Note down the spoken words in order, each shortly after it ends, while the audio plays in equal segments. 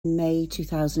May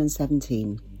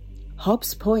 2017.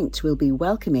 Hobbs Point will be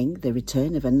welcoming the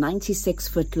return of a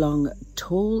 96-foot-long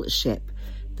tall ship,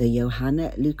 the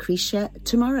Johanna Lucretia,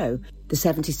 tomorrow. The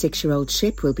 76-year-old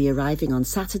ship will be arriving on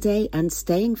Saturday and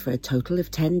staying for a total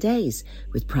of 10 days,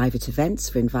 with private events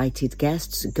for invited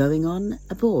guests going on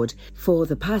aboard. For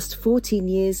the past 14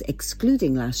 years,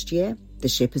 excluding last year, the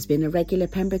ship has been a regular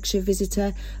Pembrokeshire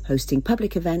visitor, hosting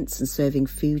public events and serving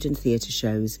food and theatre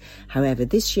shows. However,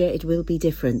 this year it will be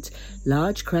different.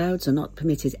 Large crowds are not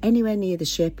permitted anywhere near the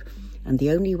ship, and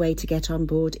the only way to get on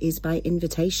board is by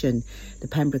invitation. The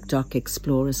Pembroke Dock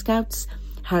Explorer Scouts,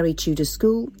 Harry Tudor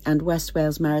School and West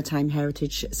Wales Maritime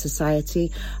Heritage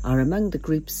Society are among the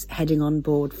groups heading on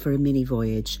board for a mini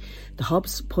voyage. The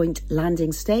Hobbs Point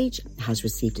landing stage has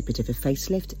received a bit of a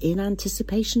facelift in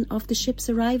anticipation of the ship's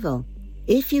arrival.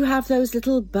 If you have those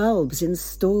little bulbs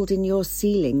installed in your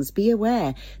ceilings, be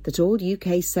aware that all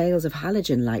UK sales of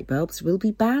halogen light bulbs will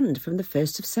be banned from the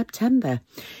 1st of September.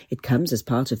 It comes as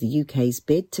part of the UK's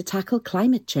bid to tackle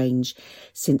climate change.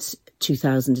 Since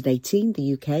 2018,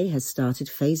 the UK has started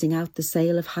phasing out the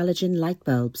sale of halogen light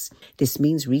bulbs. This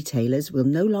means retailers will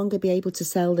no longer be able to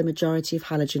sell the majority of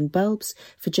halogen bulbs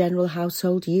for general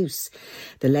household use.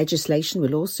 The legislation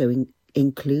will also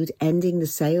include ending the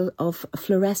sale of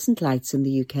fluorescent lights in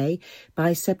the UK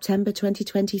by September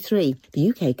 2023.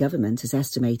 The UK government has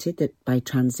estimated that by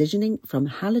transitioning from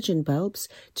halogen bulbs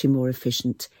to more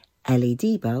efficient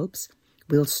LED bulbs,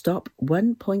 will stop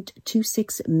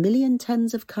 1.26 million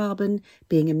tonnes of carbon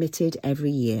being emitted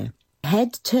every year.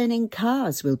 Head-turning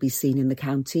cars will be seen in the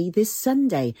county this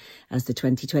Sunday as the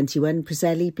 2021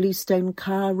 Preseli Bluestone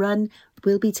Car Run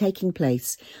will be taking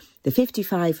place. The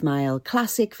 55-mile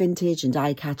classic, vintage and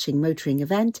eye-catching motoring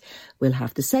event will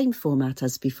have the same format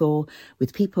as before,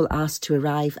 with people asked to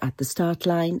arrive at the start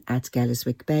line at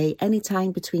Gelliswick Bay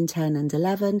anytime between 10 and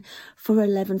 11 for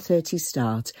 11:30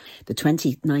 start. The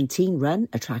 2019 run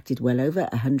attracted well over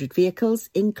 100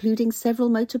 vehicles, including several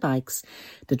motorbikes.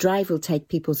 The drive will take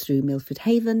people through Milford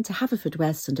Haven to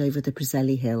Haverfordwest and over the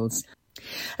Preseli Hills.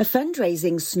 A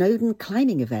fundraising Snowdon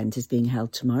climbing event is being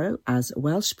held tomorrow as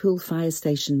Welsh Pool Fire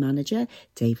Station Manager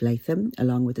Dave Latham,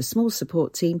 along with a small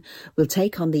support team, will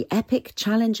take on the epic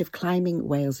challenge of climbing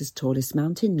Wales's tallest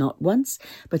mountain not once,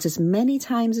 but as many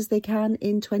times as they can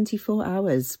in 24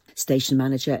 hours. Station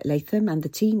Manager Latham and the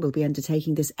team will be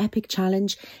undertaking this epic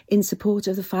challenge in support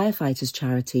of the Firefighters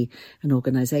Charity, an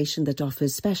organisation that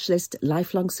offers specialist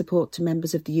lifelong support to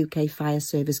members of the UK fire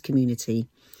service community.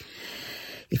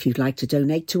 If you'd like to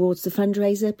donate towards the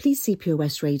fundraiser, please see Pure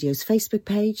West Radio's Facebook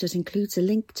page that includes a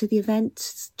link to the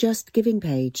event's Just Giving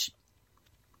page.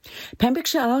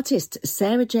 Pembrokeshire artist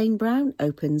Sarah Jane Brown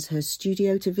opens her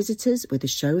studio to visitors with a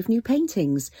show of new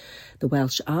paintings. The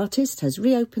Welsh artist has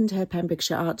reopened her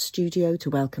Pembrokeshire art studio to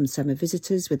welcome summer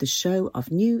visitors with a show of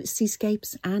new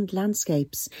seascapes and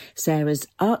landscapes. Sarah's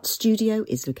art studio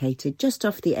is located just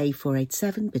off the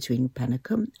A487 between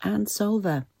Penacombe and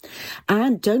Solva.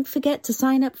 And don't forget to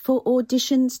sign up for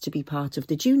auditions to be part of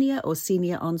the junior or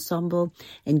senior ensemble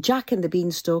in Jack and the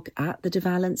Beanstalk at the De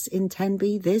Valence in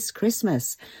Tenby this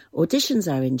Christmas.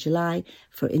 Auditions are in July.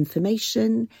 For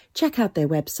information, check out their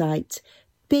website,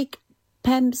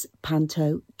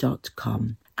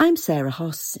 bigpemspanto.com. I'm Sarah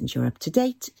Hoss, and you're up to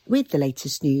date with the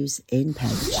latest news in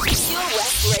Pembrokeshire.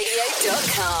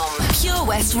 PureWestRadio.com. Pure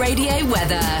West Radio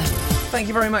weather. Thank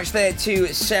you very much there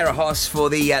to Sarah Hoss for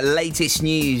the latest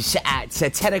news at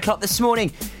 10 o'clock this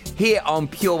morning here on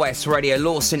Pure West Radio.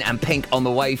 Lawson and Pink on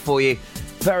the way for you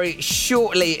very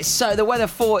shortly. So the weather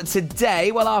for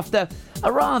today, well, after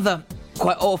a rather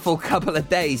quite awful couple of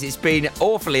days, it's been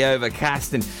awfully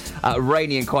overcast and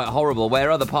rainy and quite horrible.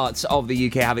 Where other parts of the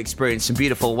UK have experienced some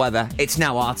beautiful weather, it's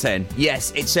now our turn.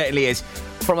 Yes, it certainly is.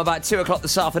 From about 2 o'clock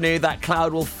this afternoon, that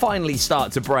cloud will finally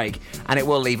start to break and it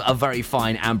will leave a very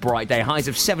fine and bright day. Highs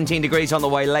of 17 degrees on the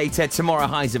way later. Tomorrow,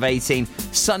 highs of 18.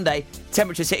 Sunday,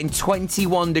 temperatures hitting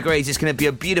 21 degrees. It's going to be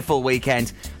a beautiful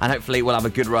weekend and hopefully we'll have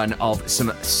a good run of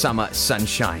some summer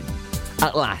sunshine.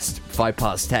 At last,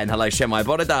 10:05. Hello, Shemai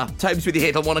Bodada. Tobes with you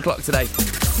here till 1 o'clock today.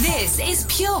 This is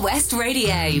Pure West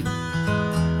Radio.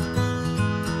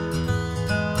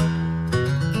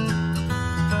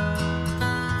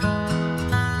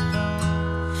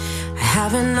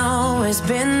 Haven't always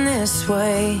been this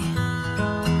way.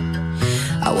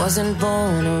 I wasn't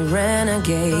born a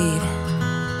renegade.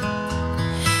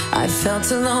 I felt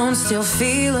alone, still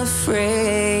feel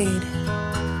afraid.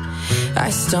 I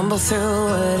stumble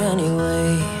through it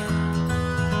anyway.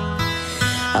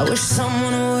 I wish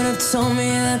someone would have told me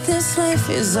that this life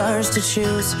is ours to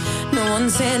choose. No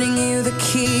one's handing you the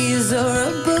keys or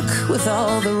a book with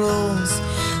all the rules.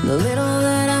 The little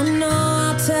that I know,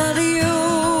 I'll tell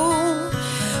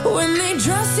they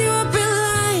dress you up in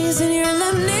lies and you're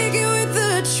left naked with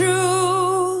the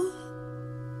truth.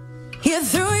 You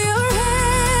threw your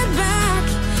head back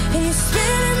and you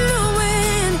spin in the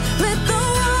wind. Let the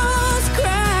walls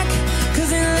crack,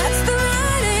 'cause it lets the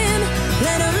light in.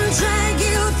 Let them drag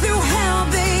you through hell.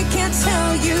 They can't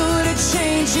tell you to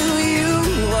change who you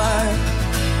are.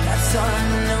 That's all I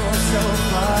know so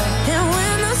far. And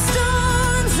when the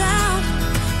storm's out,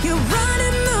 you run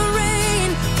in the rain.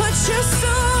 Put your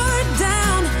sword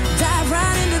down, dive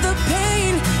right into the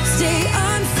pain. Stay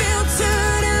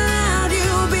unfiltered and loud.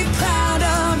 You'll be proud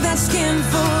of that skin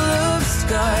full of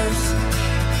scars.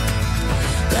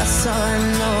 That's all I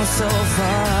know so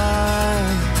far.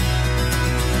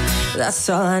 That's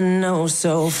all I know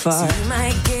so far. So you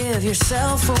might give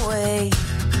yourself away,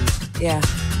 yeah,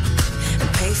 and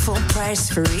pay full price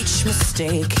for each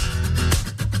mistake.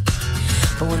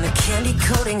 But when the candy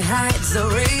coating hides the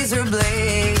razor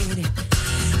blade,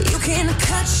 you can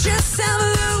cut yourself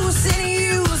loose and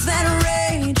use that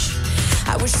rage.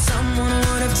 I wish someone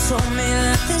would have told me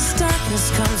that this darkness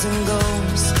comes and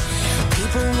goes.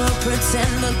 People will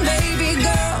pretend, but baby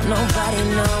girl, nobody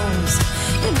knows.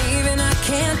 And even I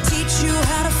can't teach you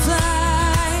how to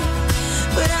fly,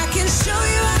 but I can show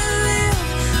you how to live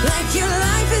like your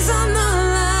life is on the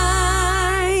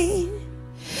line.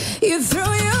 You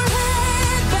throw your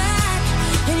head back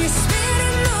and you spin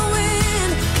in the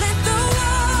wind. Let the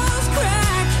walls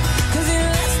crack, 'cause it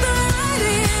lets the light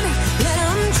in. Let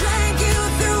them drag you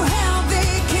through hell.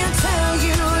 They can't tell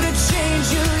you to change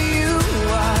who you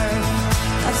are.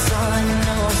 That's all I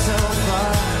know so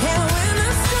far. And when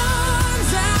the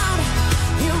storm's out,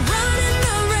 you run in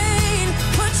the rain.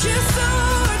 Put your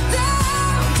sword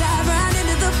down, dive right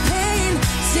into the pain.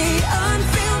 Stay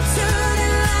unfiltered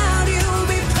and loud. You'll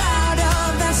be proud of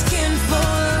that skin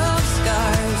full of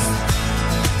scars.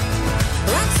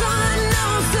 That's all I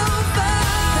know so far.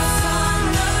 That's all I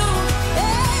know.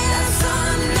 Hey, that's all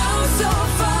I know so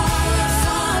far. That's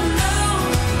all I know.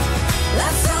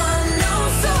 That's all I know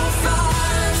so far.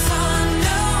 That's all I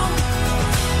know.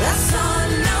 That's all I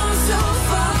know so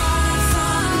far. That's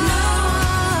all I know.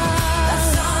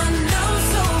 That's all I know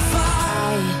so far.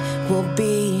 I will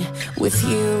be with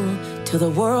you till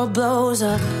the world blows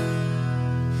up.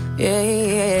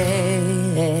 Yes.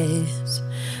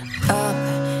 Up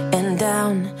and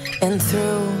down and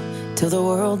through till the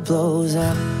world blows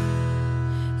up.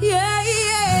 Yeah,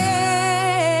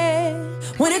 yeah.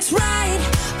 When it's right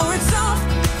or it's all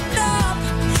up,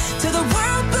 till the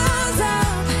world blows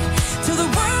up, till the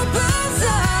world blows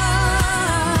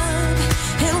up,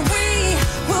 and we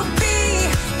will be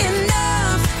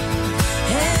enough.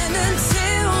 And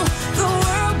until the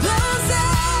world blows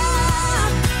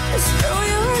up, just throw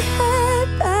your head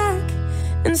back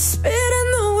and spit in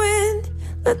the wind.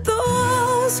 Let the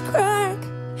walls crack,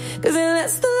 'cause it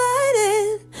lets the light in.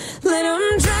 Let them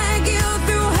drag you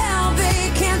through hell. They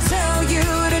can't tell you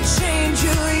to change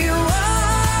who you are.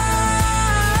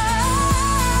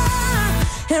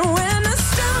 And when the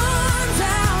storm's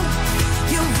out,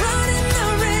 you run in the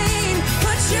rain.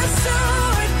 Put your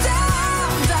sword down,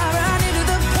 dive right into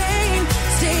the pain.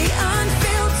 Stay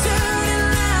unfiltered and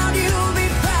loud. You'll be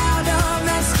proud of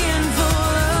that skin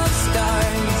full of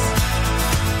scars.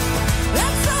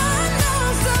 That's all I know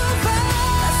so far.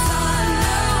 That's all I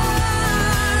know.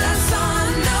 That's all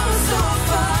I know so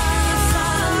far. That's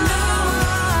all I know.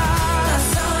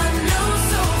 That's all I know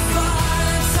so far.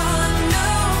 That's all I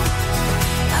know.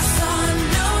 That's all I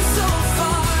know so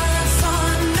far. That's all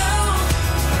I know.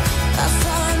 That's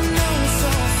all I know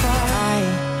so far. I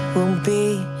will be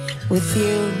with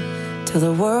you till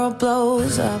the world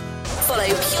blows up. Follow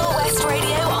Pure West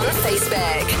Radio on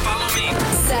Facebook. Follow me.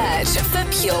 Search for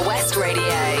Pure West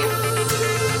Radio.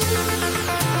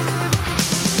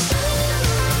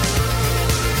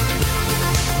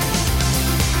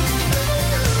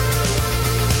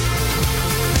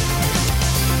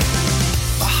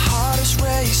 My heart is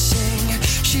racing.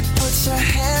 She puts her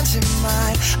hands in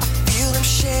mine. I feel them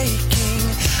shaking.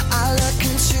 I look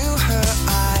into her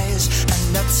eyes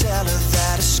and I tell her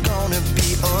that it's gonna be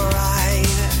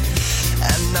alright.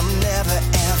 And I'm never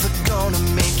ever gonna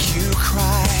make you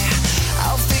cry.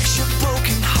 I'll fix your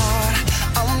broken heart.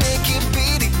 I'll make it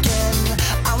beat again.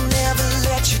 I'll never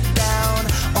let you down.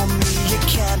 On me you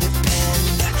can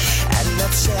depend. And I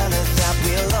tell her that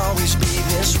we'll always be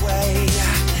this way.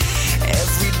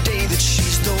 Every day that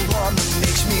she's the one that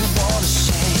makes me wanna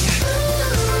say,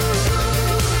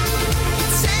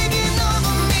 you're taking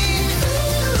over me.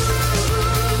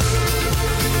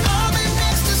 I'm in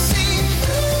ecstasy.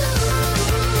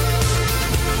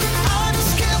 I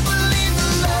just can't believe the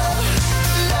love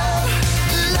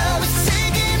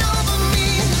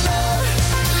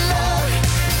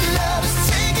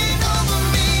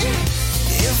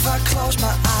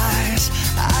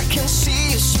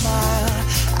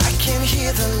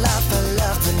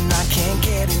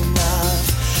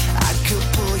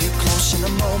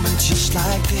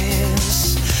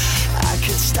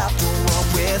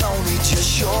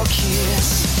kiss.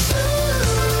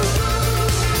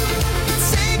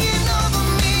 Taking over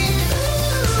me.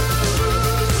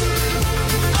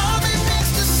 I'm in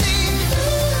ecstasy.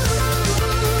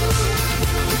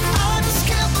 I just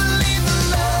can't believe the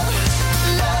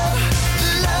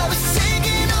love is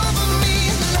taking over me.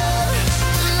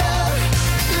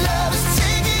 Love is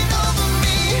taking over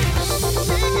me.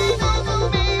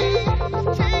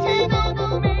 Taking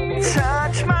over me.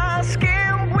 Touch my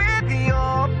skin with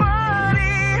your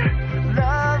body.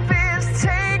 Love is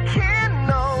taking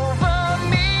over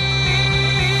me.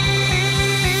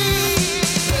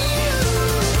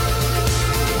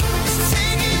 It's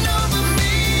taking over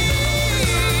me.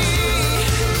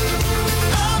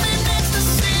 I'm in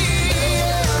ecstasy.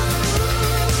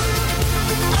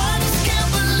 I just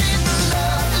can't believe the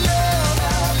love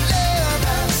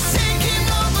is taking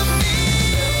over me.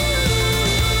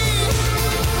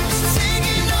 It's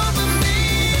taking over me.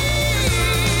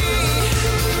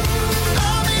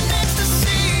 I'm in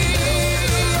ecstasy.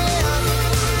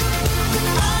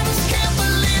 I just can't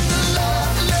believe the love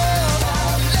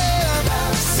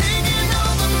is taking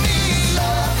over me.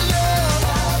 Love is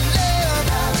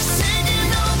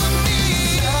taking over me.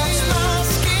 Touch my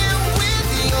skin with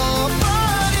your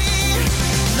body.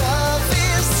 Love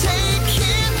is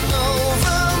taking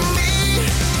over me.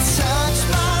 Touch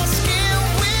my skin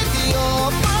with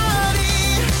your body.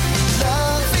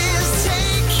 Love is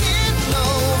taking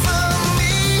over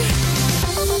me.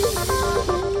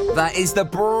 That is the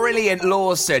brilliant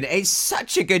Lawson. It's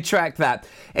such a good track, that.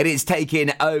 It is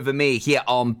taking over me here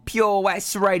on Pure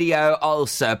West Radio.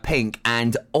 Also Pink,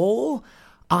 and all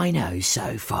I know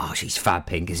so far. She's fab,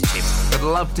 Pink, isn't she? I'd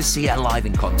love to see her live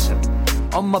in concert.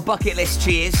 On my bucket list,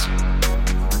 cheers.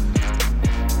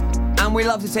 And we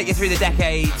love to take you through the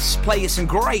decades, play you some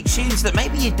great tunes that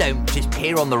maybe you don't just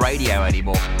hear on the radio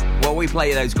anymore. Well, we play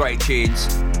you those great tunes.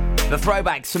 The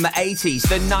throwbacks from the 80s,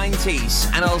 the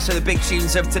 90s, and also the big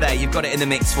tunes of today. You've got it in the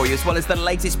mix for you, as well as the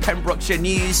latest Pembrokeshire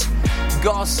news,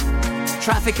 goss,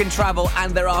 traffic and travel,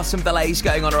 and there are some delays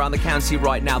going on around the county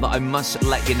right now that I must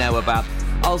let you know about.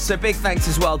 Also, big thanks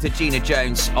as well to Gina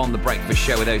Jones on The Breakfast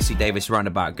Show with O.C. Davis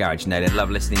Roundabout Garage. No, I love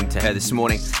listening to her this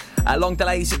morning. Long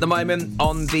delays at the moment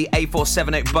on the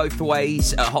A478 both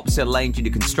ways at Hopsill Lane due to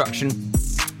construction.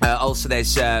 Also,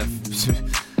 there's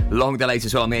long delays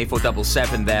as well on the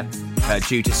A477 there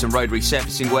due to some road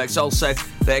resurfacing works. Also,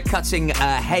 they're cutting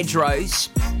hedgerows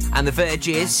and the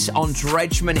verges on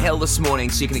Dredgeman Hill this morning,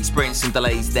 so you can experience some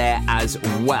delays there as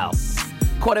well.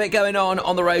 Quite a bit going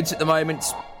on the roads at the moment.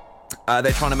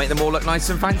 They're trying to make them all look nice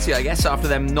and fancy, I guess, after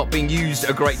them not being used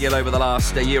a great deal over the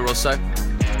last year or so.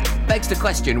 Begs the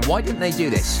question, why didn't they do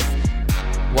this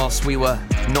whilst we were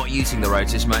not using the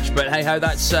roads as much? But hey-ho,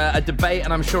 that's a debate,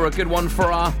 and I'm sure a good one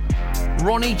for our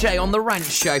Ronnie J on The Rant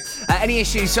Show. Any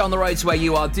issues on the roads where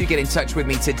you are, do get in touch with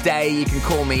me today. You can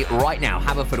call me right now,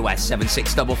 Haverfordwest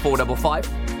 764455.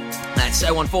 That's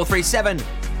 01437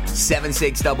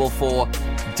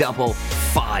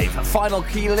 764455. Final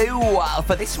clue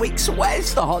for this week's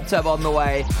Where's the Hot Tub on the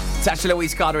way. Tasha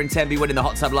Louise Carter and Tenby winning the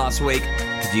hot tub last week.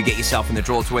 Did you get yourself in the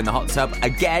draw to win the hot tub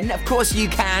again? Of course you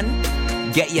can.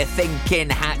 Get your thinking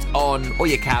hat on, or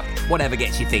your cap, whatever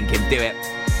gets you thinking, do it.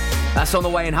 That's on the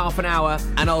way in half an hour,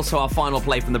 and also our final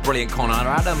play from the brilliant Connor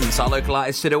Adams, our local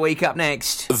artist of the week, up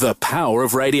next. The power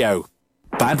of radio.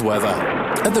 Bad weather.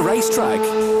 At the racetrack.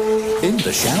 In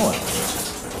the shower.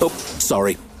 Oh,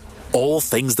 sorry. All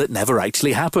things that never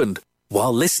actually happened.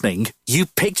 While listening, you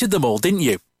pictured them all, didn't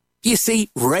you? You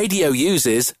see, radio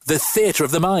uses the theatre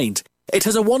of the mind. It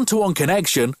has a one-to-one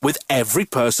connection with every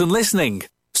person listening.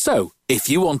 So, if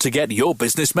you want to get your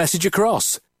business message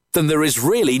across, then there is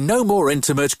really no more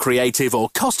intimate, creative or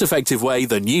cost-effective way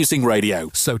than using radio.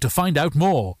 So to find out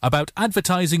more about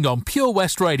advertising on Pure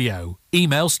West Radio,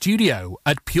 email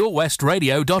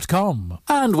studio@purewestradio.com.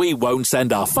 And we won't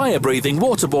send our fire-breathing,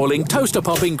 water-boiling,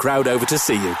 toaster-popping crowd over to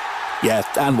see you. Yeah,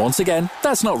 and once again,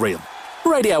 that's not real.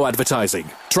 Radio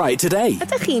advertising. Try it today.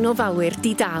 Ydych chi'n ofalwyr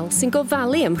di-dal sy'n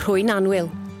gofalu ym Mhrwyn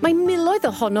Annwyl? Mae miloedd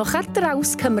ohonoch ar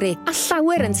draws Cymru a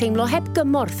llawer yn teimlo heb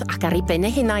gymorth ac ar ei ben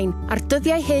eu hunain, a'r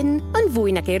dyddiau hyn yn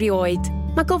fwy nag erioed.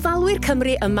 Mae gofalwyr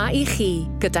Cymru yma i chi,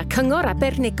 gyda cyngor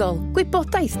abernigol,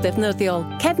 gwybodaeth defnyddiol,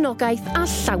 cefnogaeth a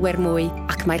llawer mwy,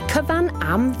 ac mae'r cyfan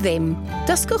am ddim.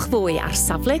 Dysgwch fwy ar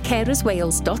safle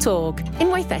carerswales.org.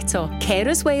 Unwaith eto,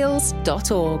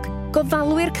 carerswales.org.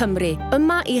 Gofalwyr Cymru,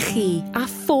 yma i chi, a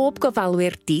phob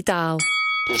gofalwyr di-dal.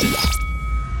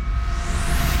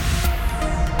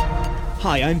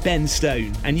 Hi, I'm Ben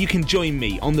Stone, and you can join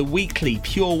me on the weekly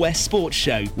Pure West Sports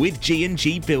Show with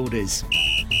G&G Builders.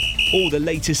 All the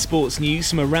latest sports news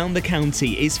from around the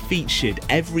county is featured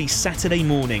every Saturday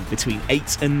morning between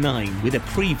 8 and 9 with a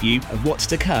preview of what's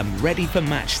to come ready for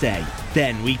match day.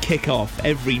 Then we kick off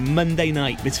every Monday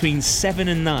night between 7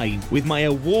 and 9 with my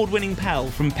award-winning pal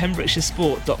from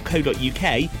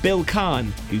PembrokeshireSport.co.uk, Bill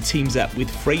Kahn, who teams up with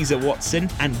Fraser Watson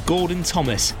and Gordon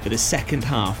Thomas for the second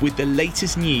half with the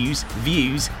latest news,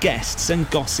 views, guests and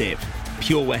gossip.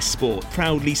 Pure West Sport,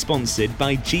 proudly sponsored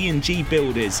by G&G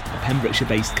Builders, a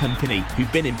Pembrokeshire-based company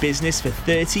who've been in business for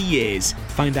 30 years.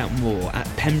 Find out more at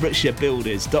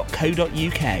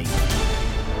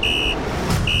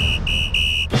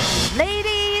pembrokeshirebuilders.co.uk.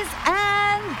 Ladies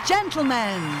and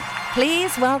gentlemen,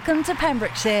 please welcome to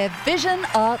Pembrokeshire Vision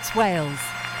Arts Wales,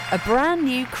 a brand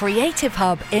new creative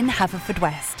hub in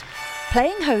Haverfordwest.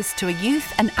 Playing host to a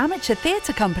youth and amateur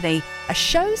theatre company, a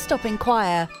show-stopping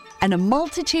choir, and a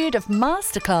multitude of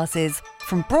masterclasses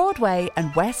from Broadway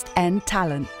and West End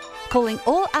talent. Calling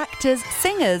all actors,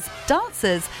 singers,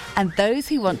 dancers, and those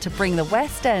who want to bring the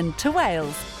West End to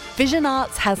Wales. Vision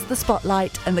Arts has the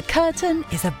spotlight and the curtain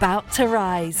is about to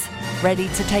rise. Ready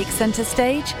to take centre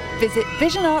stage? Visit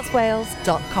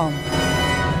visionartswales.com.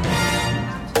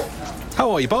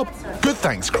 How are you, Bob? Good,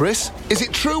 thanks, Chris. Is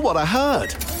it true what I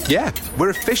heard? Yeah,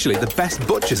 we're officially the best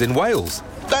butchers in Wales.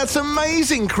 That's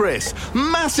amazing, Chris.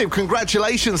 Massive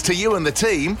congratulations to you and the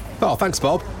team. Oh, thanks,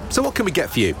 Bob. So what can we get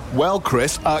for you? Well,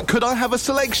 Chris, could I have a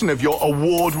selection of your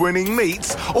award-winning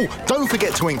meats? Oh, don't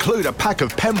forget to include a pack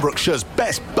of Pembrokeshire's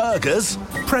best burgers.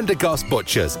 Prendergast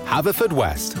Butchers,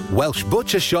 Haverfordwest, Welsh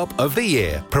Butcher Shop of the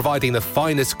Year, providing the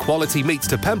finest quality meats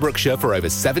to Pembrokeshire for over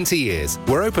 70 years.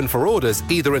 We're open for orders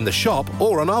either in the shop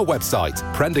or on our website,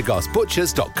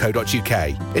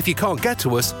 prendergastbutchers.co.uk. If you can't get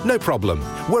to us, no problem.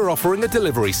 We're offering a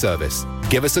delivery service.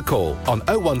 Give us a call on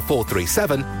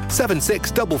 01437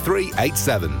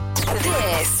 763387.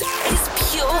 This is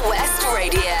Pure West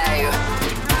Radio.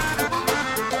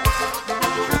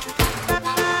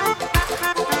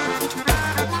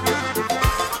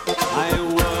 I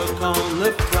work on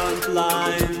the front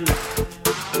line.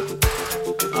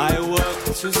 I work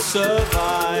to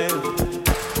survive.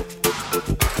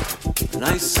 And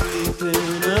I sleep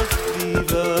in a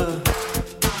fever.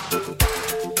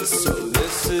 So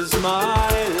this is my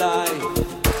life.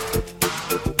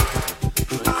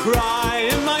 I cry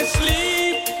in my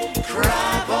sleep.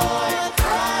 Cry boy,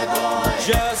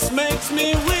 just makes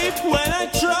me weep when I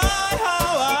try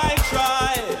how I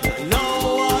try. I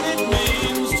know what it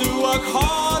means to work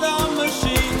hard on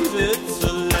machines. It's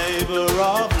a labor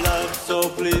of love, so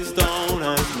please don't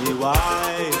ask me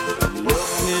why. I'm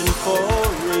looking for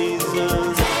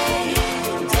reasons. Day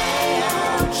in, day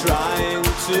out. Trying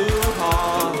too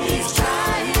hard. He's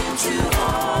trying too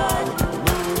hard.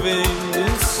 Moving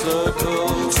in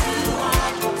circles.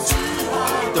 Too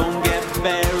hard. Don't get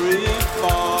very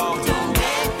far. Don't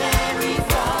get very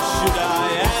far. Should I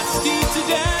ask you to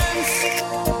dance?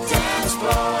 Dance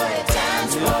boy,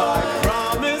 dance boy. If I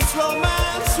promise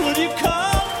romance, will you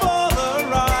come for the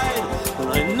ride? I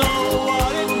know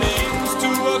what it means to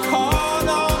work hard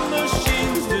on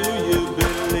machines. Do you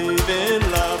believe in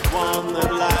love, one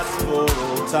that lasts for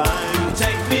all time?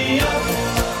 Take me up,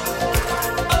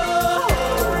 oh,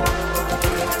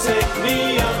 take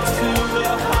me up to the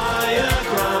higher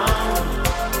ground.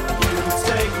 You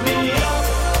take me up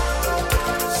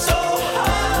so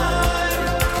high.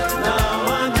 Now I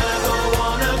never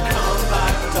wanna come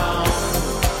back down.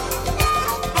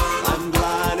 I'm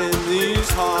glad in these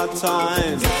hard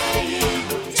times.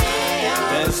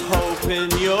 There's hope in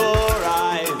your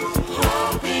eyes.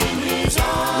 Hope in his eyes. I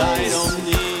don't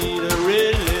need a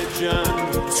religion.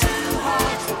 Too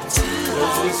hard.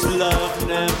 'Cause this love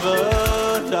never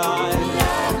dies.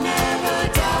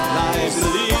 I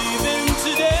believe in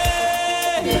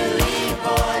today. Believe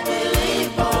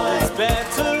boy. It's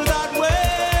better that way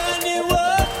when you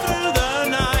work through the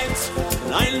night.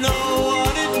 And I know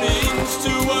what it means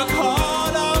to work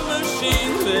hard on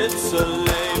machines. It's a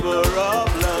labor of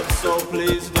love, so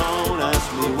please don't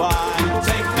ask me why.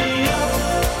 Take me up,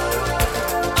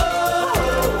 oh,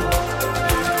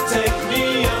 take me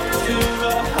up to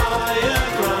the higher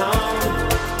ground.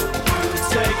 You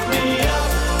take me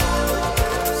up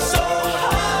so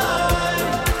high.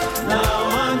 Now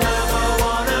I never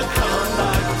wanna come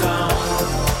back down.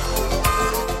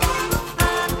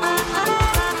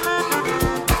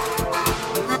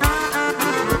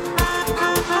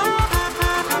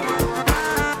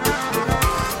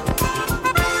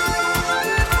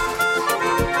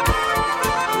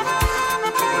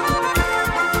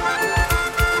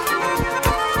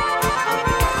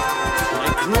 I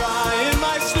cry in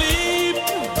my sleep.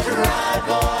 Cry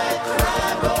boy,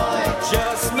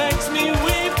 just makes me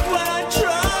weep when I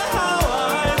try how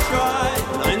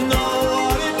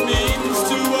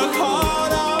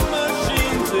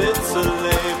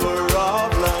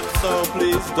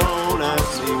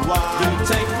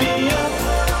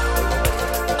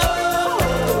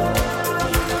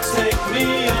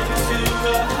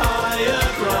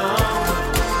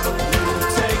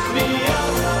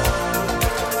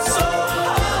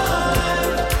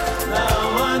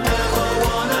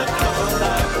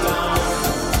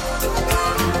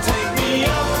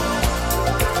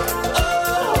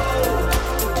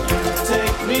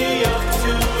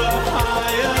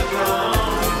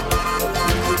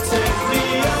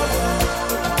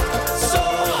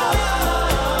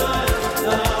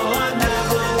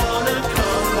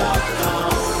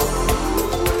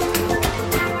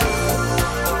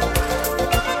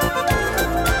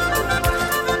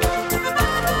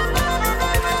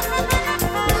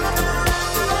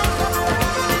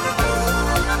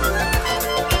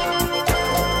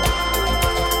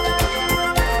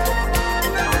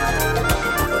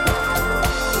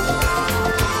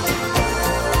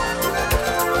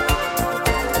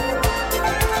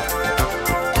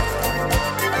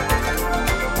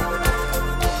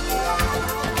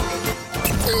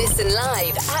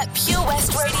live at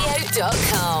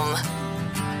purewestradio.com.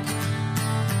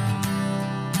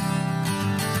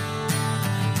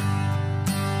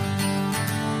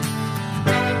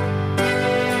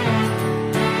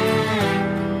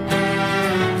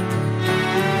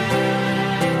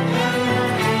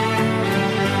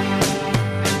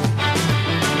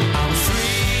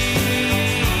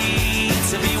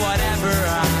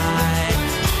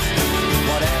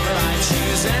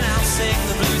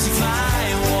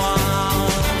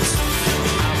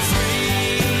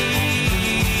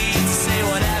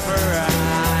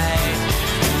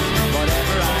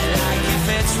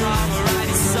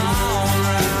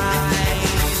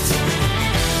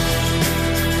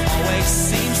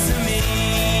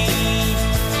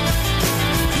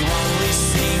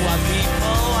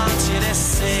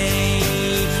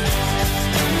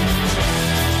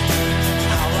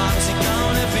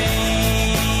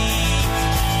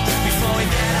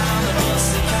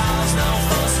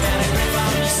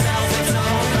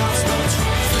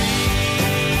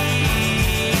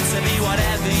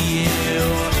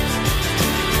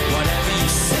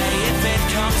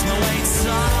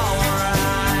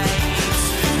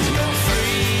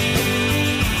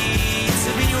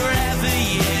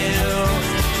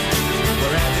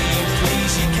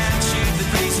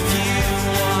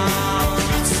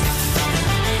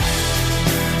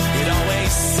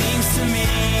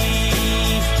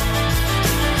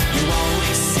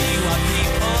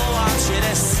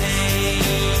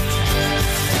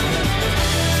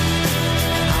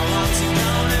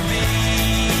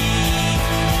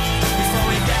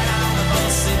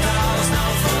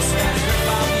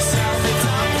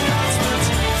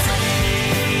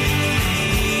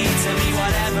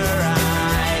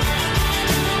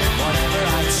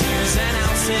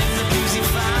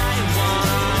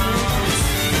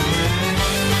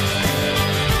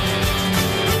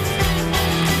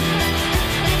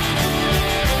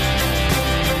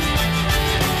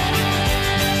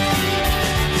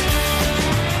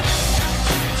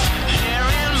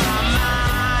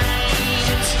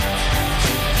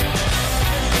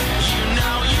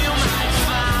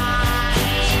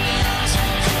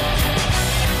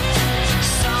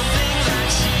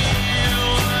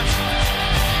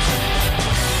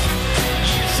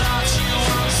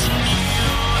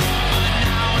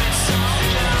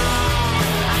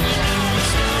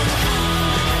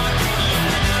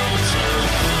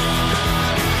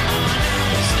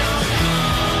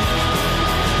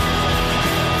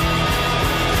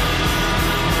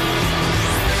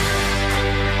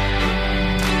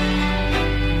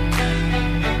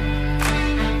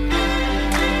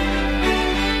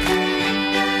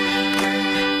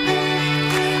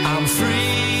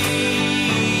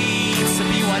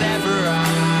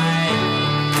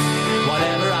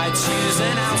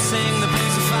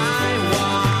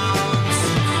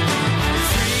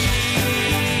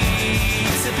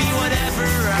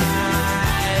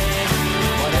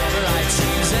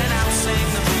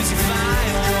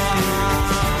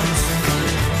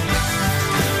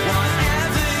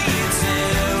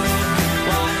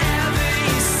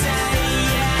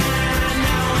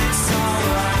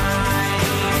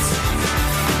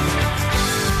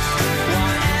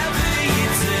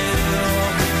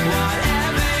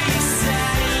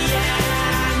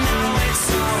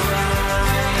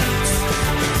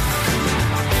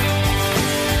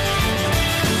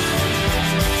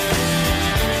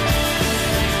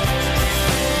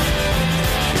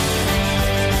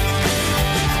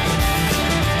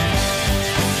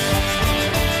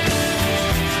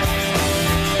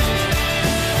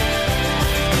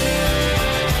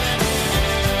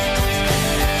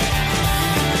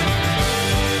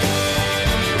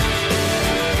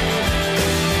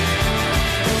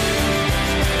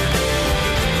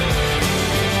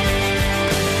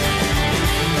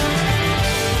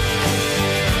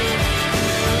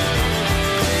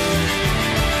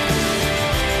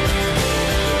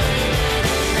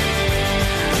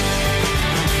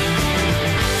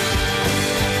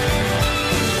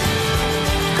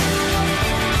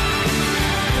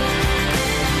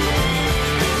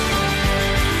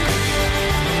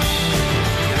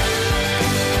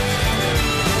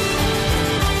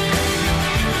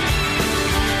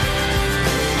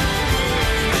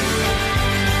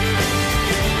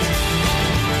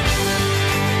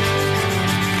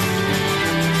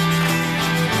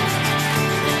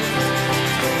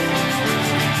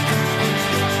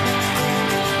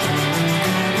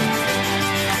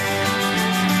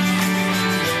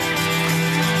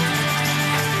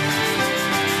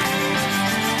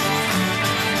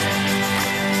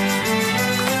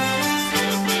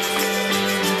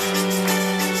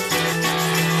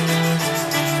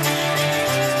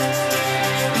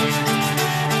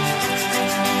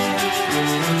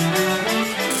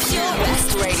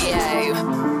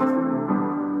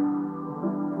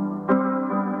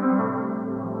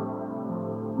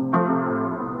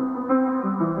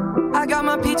 I got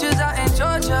my peaches out in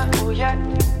Georgia. Oh yeah.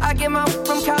 I get my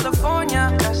from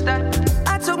California. That's that.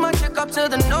 I took my chick up to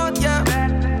the north, yeah.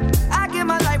 I get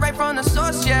my light right from the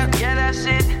source, yeah. Yeah, that's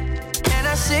it. And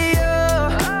I see you,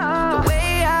 the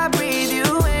way I breathe you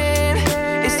in.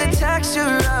 It's the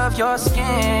texture of your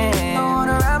skin. I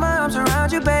wanna wrap my arms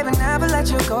around you, baby, never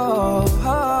let you go.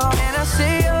 And I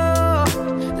see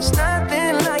you, there's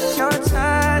nothing like your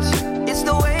touch. It's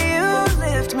the way you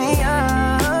lift me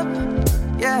up,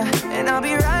 yeah. And I'll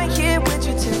be right here with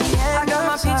you till the end. I got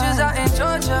my peaches out in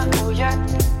Georgia, oh yeah.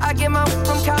 I get my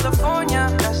from California,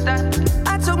 that's that.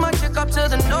 I took my chick up to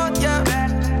the north, yeah.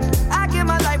 I get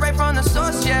my light right from the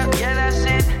source, yeah. Yeah, that's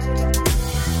it.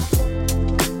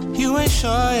 You ain't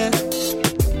sure yet,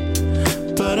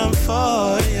 but I'm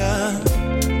for ya.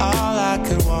 All I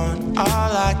could want,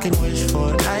 all I could wish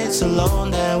for. Nights alone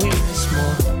that we miss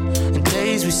more, and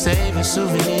days we save as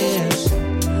souvenirs.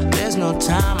 There's no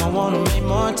time, I wanna make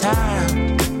more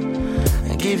time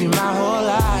and give you my whole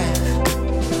life.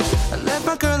 I left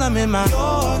my girl, I'm in my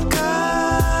Yorker.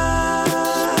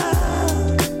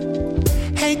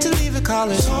 Hate to leave it,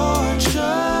 call it torture.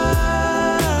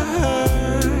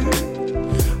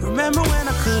 Remember when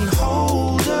I couldn't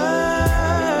hold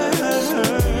her?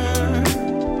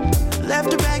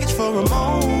 Left her baggage for a mover.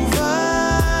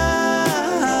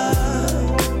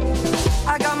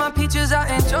 I got my peaches out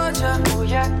in Georgia, oh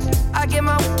yeah. I get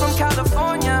my from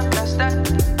California, that's that.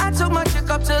 I took my chick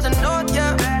up to the north,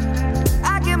 yeah.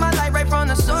 I get my light right from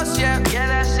the source, yeah. Yeah,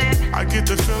 that's it. I get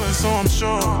the feeling, so I'm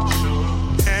sure.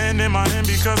 And in my hand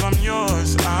because I'm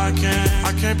yours. I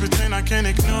can't pretend, I can't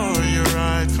ignore you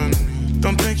right from me.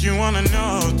 Don't think you wanna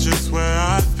know just where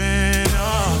I've been.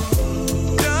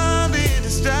 Oh, don't be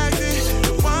distracted.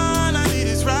 The one I need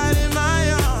is right in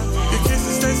my arms. Your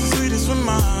kisses taste the sweetest with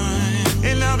mine,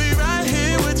 and I'll be right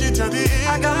here with you till the end.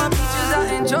 I got my peaches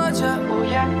out in Georgia, oh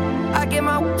yeah. I get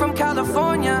my from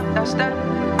California, that's that.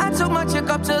 I took my chick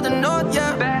up to the north,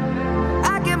 yeah.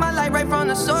 I get my light right from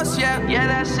the source, yeah. Yeah,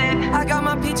 that's it. I got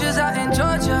my peaches out in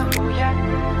Georgia, oh yeah.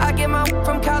 I get my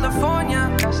from California,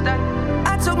 that's that.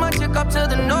 I took my chick up to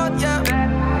the north, yeah. I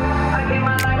get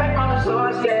my light right from the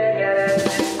source, yeah, yeah, that's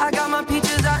it. I got my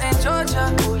peaches out in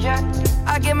Georgia, oh yeah.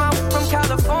 I get my from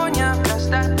California, that's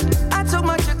that. I took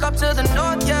my chick up to the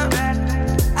north, yeah.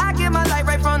 I get my light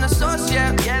right from the source,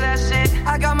 yeah. Yeah, that's it.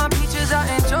 I got my peaches out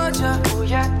in Georgia, oh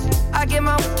yeah. I get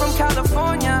my from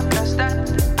California, that's that.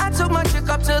 I took my chick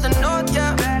up to the north,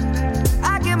 yeah.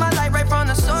 I get my light right from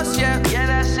the source, yeah. Yeah,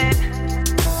 that's it.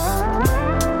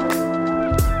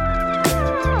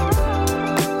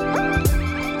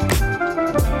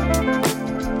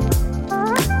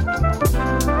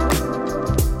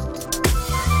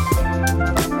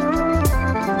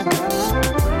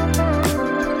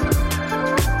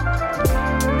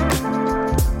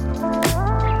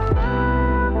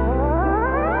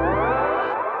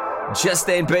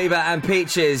 Justin Bieber and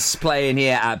Peaches playing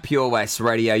here at Pure West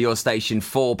Radio, your station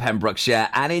for Pembrokeshire,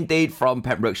 and indeed from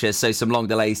Pembrokeshire, so some long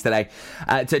delays today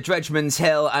to Dredgeman's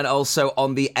Hill and also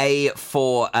on the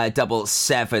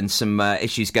A477, some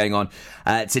issues going on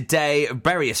today,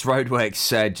 various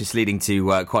roadworks just leading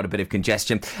to quite a bit of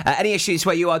congestion. Any issues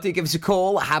where you are, do give us a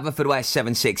call, Haverfordwest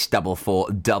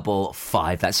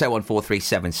 764455, that's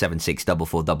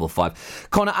 01437764455.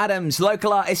 Connor Adams,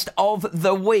 local artist of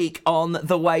the week, on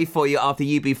the way for you after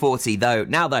UB40 though.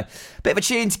 Now though, bit of a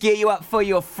tune to gear you up for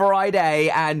your Friday,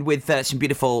 and with some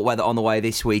beautiful weather on the way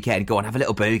this weekend, go on, have a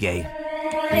little boogie.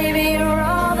 Baby, you're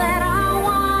all that I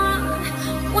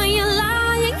want when you're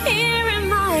lying here in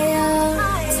my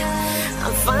arms.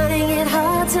 I'm finding it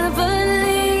hard to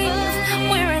believe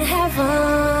we're in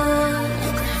heaven.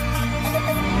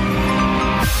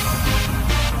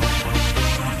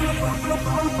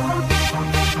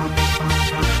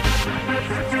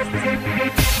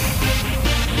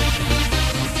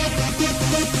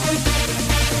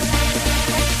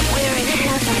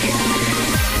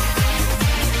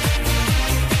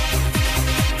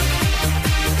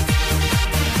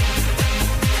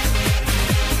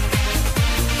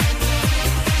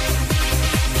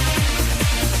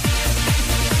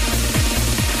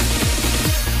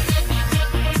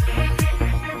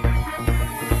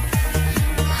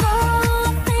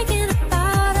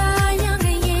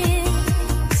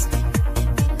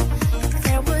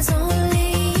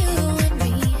 Only you and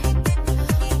me.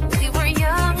 We were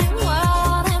young and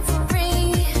wild and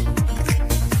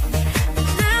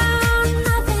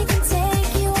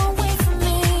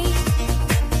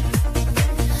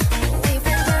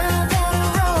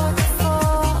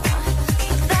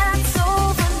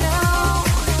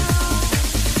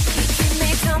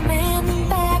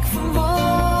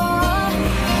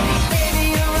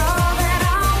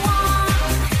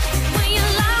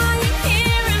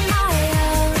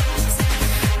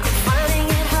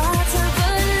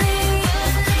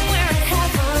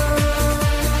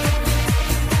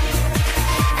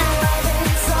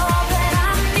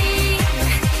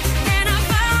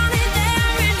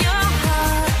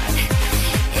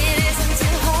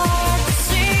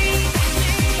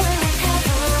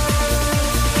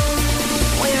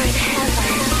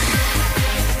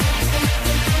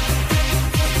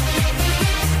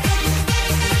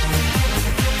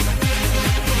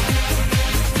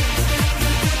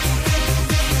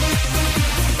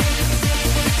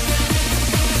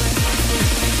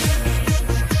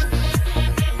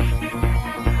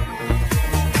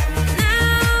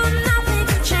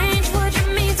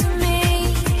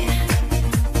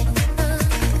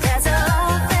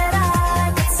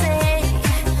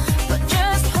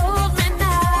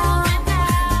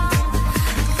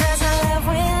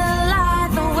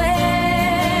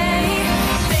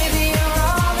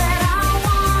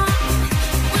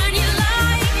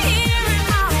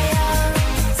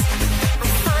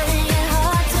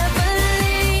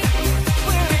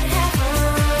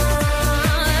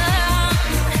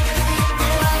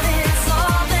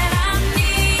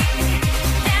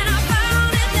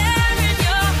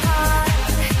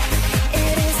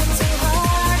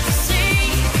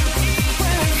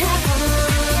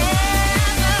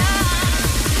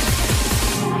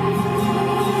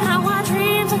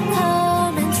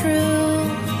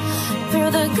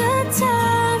good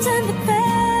times and the bad.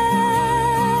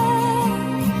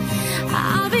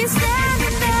 I'll be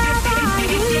standing there by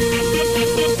you.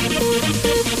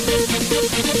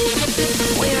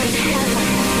 We're in heaven.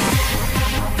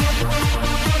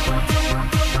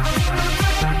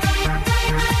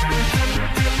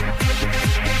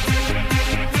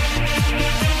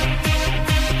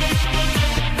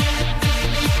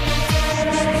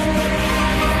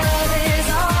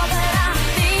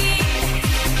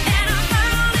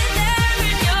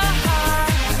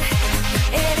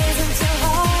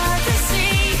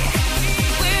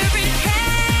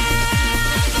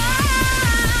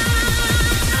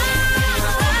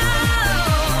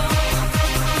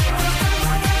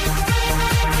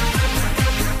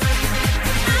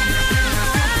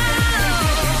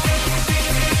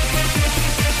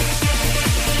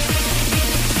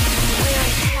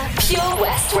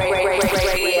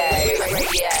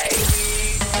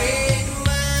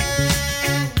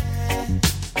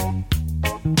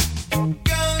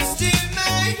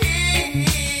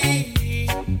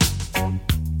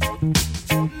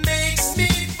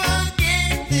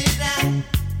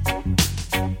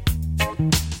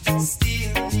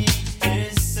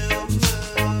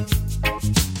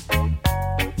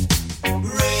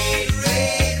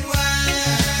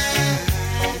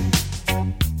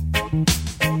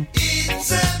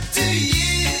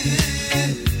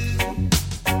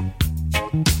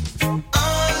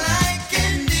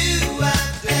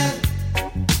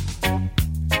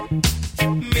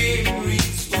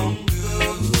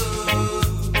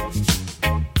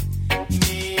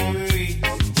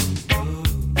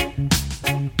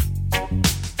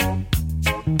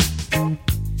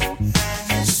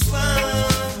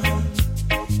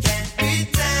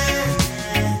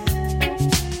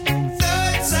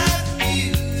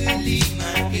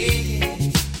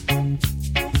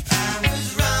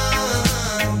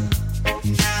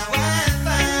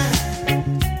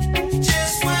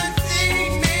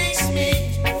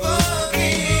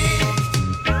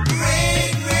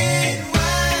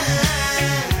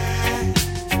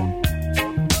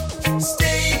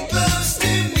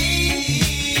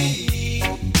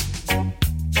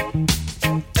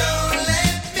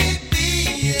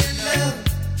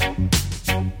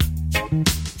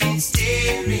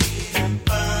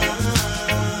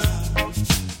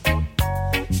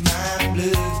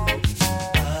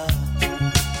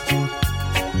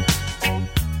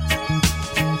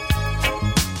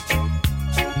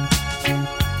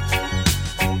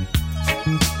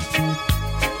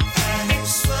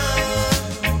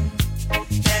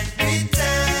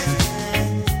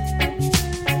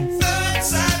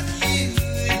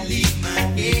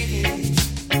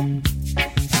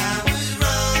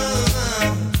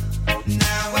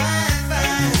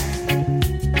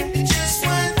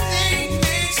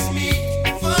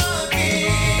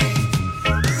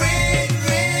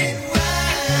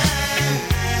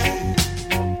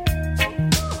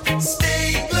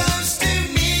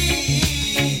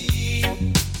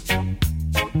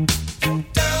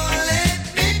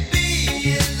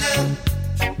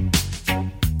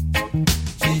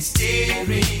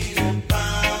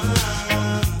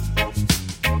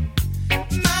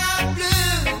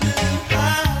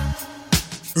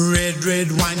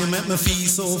 Red wine, you make me feel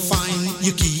so fine.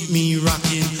 You keep me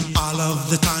rocking all of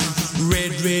the time.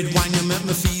 Red wine, you make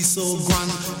me feel so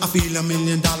grand. I feel $1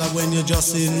 million when you're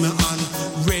just in my hand.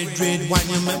 Red wine,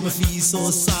 you make me feel so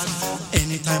sad.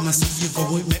 Anytime I see you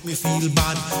go, it make me feel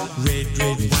bad. Red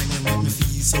wine, you make me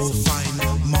feel so fine.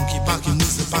 Monkey packing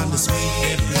music on the sweet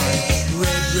red wine.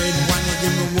 Red wine, you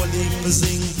give me wally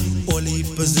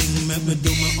zing, make me do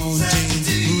my own thing.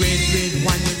 Red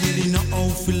wine, you really know how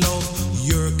to love.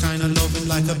 You're kind of loving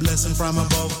like a blessing from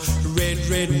above. Red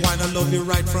wine, I love you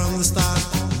right from the start,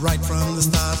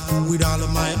 with all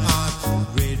of my heart.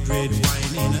 Red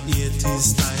wine in an 80s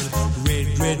style,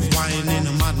 red wine in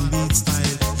a modern beat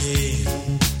style, yeah.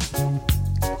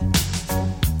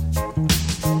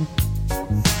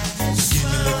 Give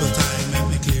me a little time, let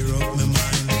me clear up my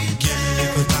mind. Give me a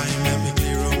little time, let me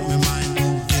clear up my mind.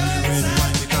 Give me red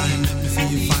wine, because let me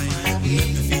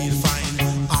feel fine,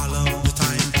 all of the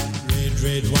time.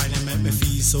 Red wine, it make me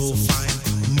feel so fine.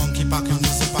 Monkey packing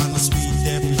this up on a sweet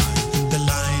dead line. The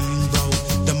line broke,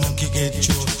 the monkey get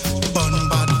choked. Bun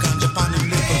bad ganja pan him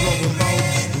like a rubber boat.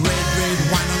 Red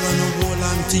wine, I'm gonna hold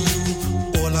on to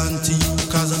you,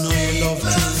 cause I know you love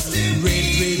truth. Red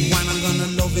wine, I'm gonna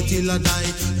love you till I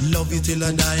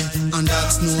die, and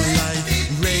that's no lie.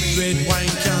 Red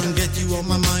wine can't get you on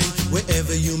my mind.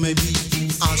 Wherever you may be,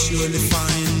 I'll surely find.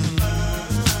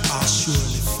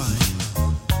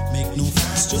 Make no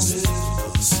fuss, just live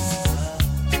with us.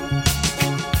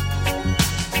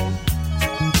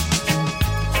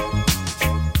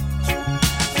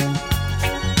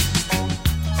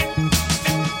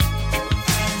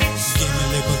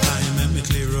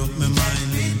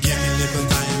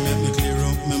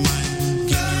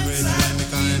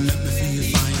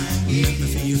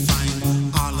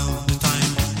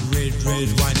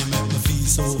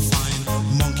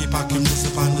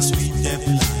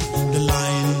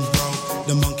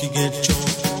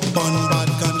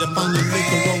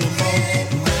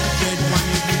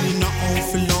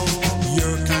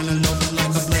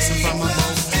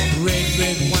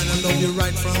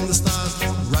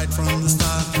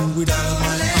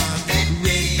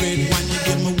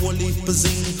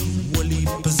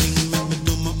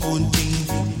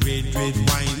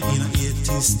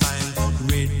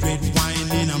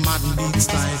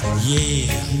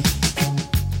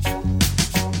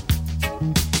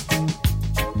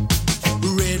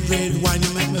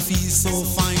 me feel so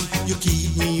fine. You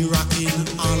keep me rocking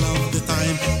all of the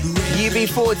time.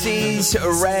 UB40's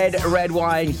Red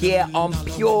Wine here on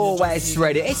Pure West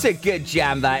Radio. It's a good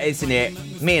jam, that, isn't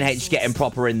it? Me and H getting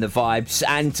proper in the vibes.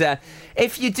 And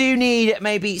if you do need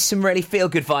maybe some really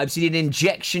feel-good vibes, you need an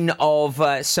injection of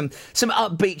some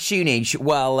upbeat tunage,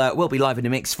 well, we'll be live in the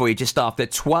mix for you just after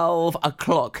 12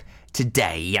 o'clock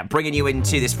today, bringing you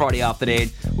into this Friday afternoon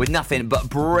with nothing but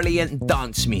brilliant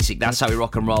dance music. That's how we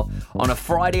rock and roll on a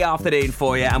Friday afternoon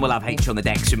for you, and we'll have H on the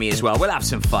decks with me as well. We'll have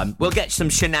some fun. We'll get some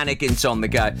shenanigans on the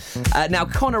go. Now,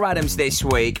 Connor Adams this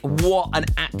week, what an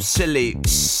absolute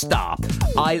star.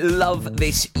 I love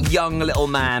this young little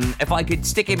man. If I could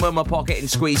stick him in my pocket and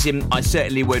squeeze him, I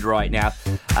certainly would right now.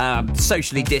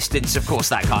 Socially distanced, of course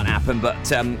that can't happen,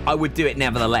 but I would do it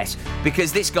nevertheless,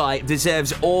 because this guy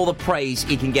deserves all the praise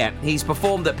he can get. He's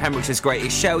performed at Pembrokeshire's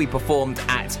Greatest Show. He performed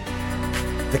at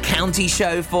the county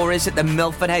show for us at the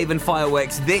Milford Haven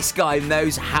Fireworks. This guy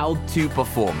knows how to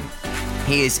perform.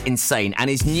 He is insane. And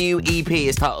his new EP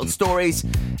is titled Stories.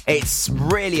 It's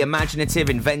really imaginative,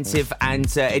 inventive, and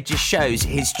it just shows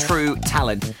his true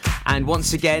talent. And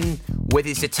once again, with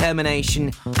his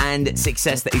determination and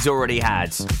success that he's already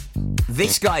had,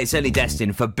 this guy is only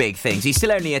destined for big things. He's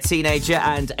still only a teenager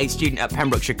and a student at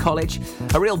Pembrokeshire College,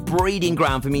 a real breeding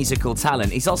ground for musical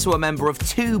talent. He's also a member of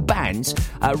two bands,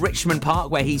 Richmond Park,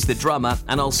 where he's the drummer,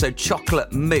 and also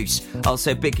Chocolate Mousse.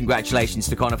 Also, big congratulations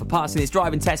to Connor for passing his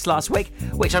driving test last week,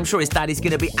 which I'm sure his dad is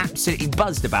going to be absolutely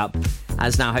buzzed about,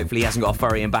 as now hopefully he hasn't got to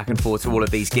ferry him back and forth to all of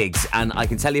these gigs. And I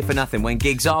can tell you for nothing, when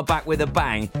gigs are back with a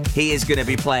bang, he is going to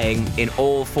be playing in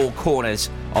all four corners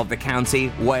of the county,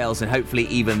 Wales, and hopefully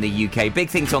even the UK. Big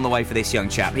things on the way for this young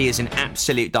chap. He is an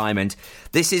absolute diamond.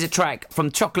 This is a track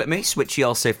from Chocolate Mousse, which he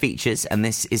also features, and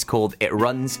this is called It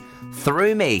Runs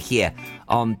Through Me here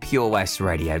on Pure West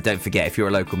Radio. Don't forget, if you're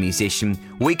a local musician,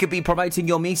 we could be promoting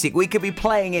your music. We could be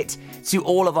playing it to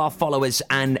all of our followers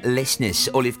and listeners.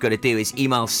 All you've got to do is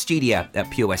email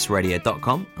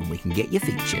studio@purewestradio.com and we can get you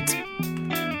featured.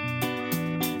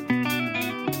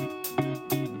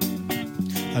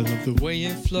 I love the way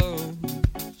it flows,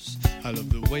 I love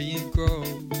the way it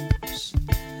grows.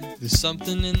 There's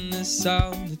something in this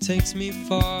sound that takes me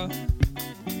far.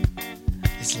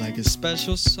 It's like a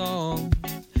special song,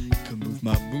 can move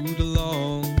my mood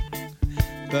along.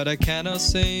 But I cannot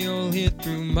say all here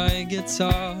through my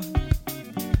guitar.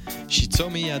 She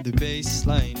told me at the bass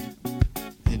line,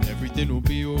 and everything will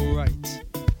be alright.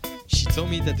 She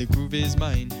told me that the groove is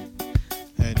mine,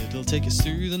 and it'll take us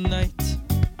through the night.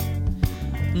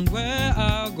 And where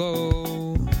I'll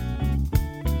go,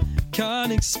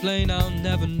 can't explain, I'll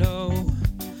never know.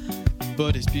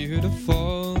 But it's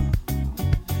beautiful,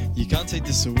 you can't take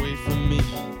this away from me.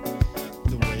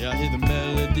 The way I hear the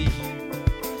melody,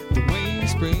 the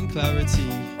waves bring clarity,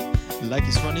 like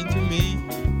it's running through me.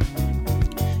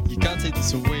 You can't take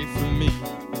this away from me.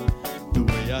 The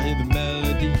way I hear the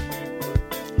melody,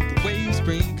 the waves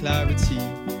bring clarity,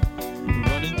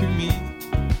 running through me.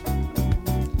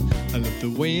 I love the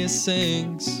way it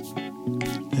sings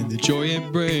and the joy it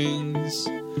brings.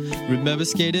 Remember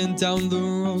skating down the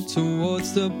road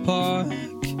towards the park,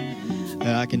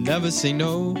 and I can never say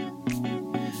no.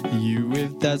 You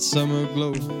with that summer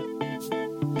glow,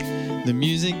 the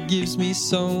music gives me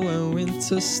so when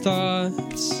winter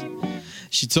starts.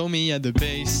 She told me at the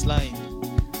bass line,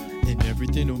 and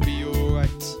everything will be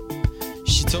alright.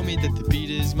 She told me that the beat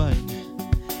is mine,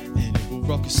 and it will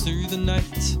rock us through the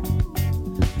night.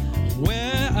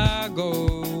 Where I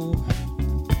go,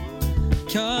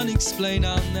 can't explain,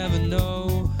 I'll never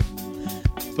know.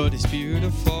 But it's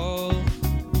beautiful,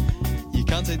 you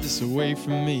can't take this away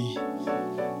from me.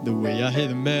 The way I hear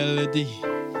the melody,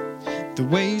 the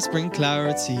waves bring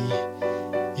clarity,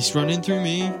 it's running through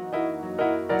me.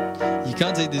 You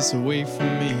can't take this away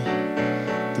from me.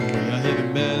 The way I hear the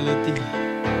melody,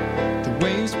 the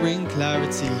waves bring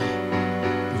clarity,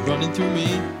 it's running through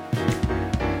me.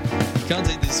 You can't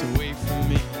take this away from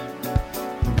me.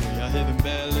 The way I hear the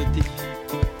melody,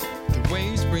 the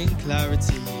waves bring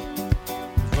clarity,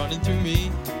 it's running through me.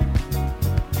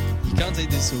 You can't take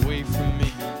this away from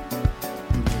me.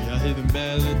 The way I hear the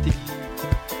melody,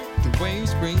 the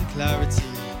waves bring clarity,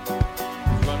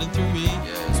 it's running through me.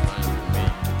 Yeah, it's running through me.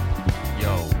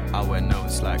 Yo, I wear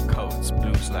notes like coats,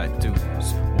 blues like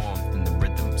dudes, warmth in the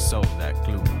rhythm, soul that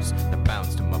glues, the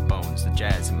bounce to my bones, the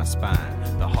jazz in my spine.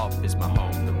 The hop is my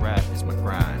home, the rap is my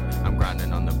grind. I'm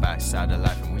grinding on the backside of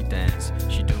life and we dance.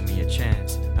 She do me a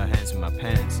chance, her hands in my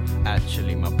pants.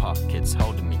 Actually my pockets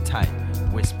holding me tight.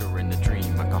 Whisper in the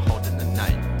dream I can hold in the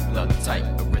night. Blood tight,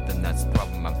 a rhythm that's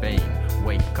throbbing my vein.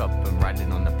 Wake up and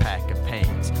riding on the pack of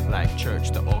pains. Like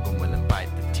church, the organ will invite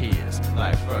the tears.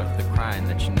 like Bertha crying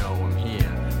that you know I'm here.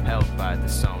 Held by the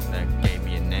song that gave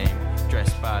me a name,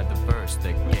 dressed by the verse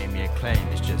that gave me a claim.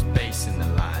 It's just bass in the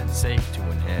line, safe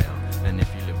to inhale. And if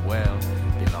you live well,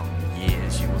 the longer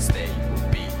years you will stay, you will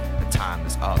be a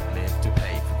timeless uplift to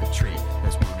pay for the tree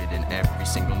that's rooted in every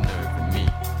single nerve in me.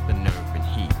 The nerve in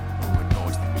heat, who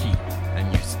ignores the key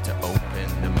and uses it to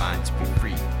open the mind to be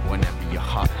free. Whenever you're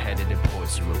hot-headed, it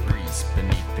pours you a breeze.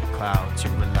 Beneath the clouds,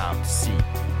 you're allowed to see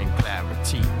in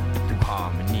clarity, through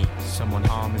harmony. Someone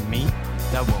harming me?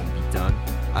 That won't be done.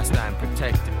 I stand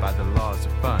protected by the laws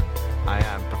of fun. I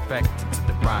am perfected to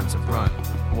the rhymes of run.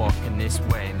 Walking this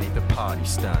way and leave the party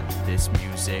stunned. This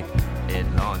music, it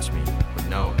launched me with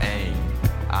no aim.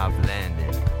 I've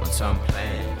landed on some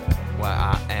plane. Where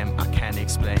I am, I can't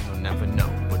explain or never know,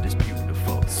 but it's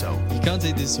beautiful, so you can't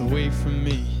take this away from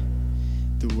me.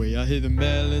 The way I hear the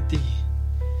melody,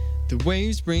 the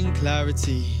waves bring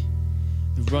clarity,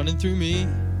 they're running through me.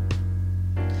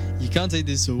 You can't take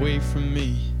this away from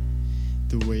me.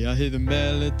 The way I hear the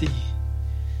melody,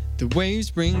 the waves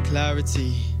bring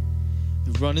clarity,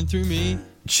 they're running through me.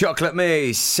 Chocolate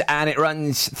Mousse, and it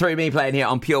runs through me, playing here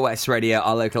on Pure West Radio,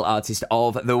 our local artist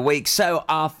of the week. So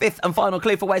our fifth and final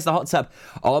clue for Where's the Hot Tub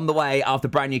on the way after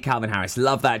brand new Calvin Harris.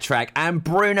 Love that track. And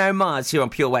Bruno Mars here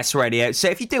on Pure West Radio. So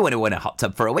if you do want to win a hot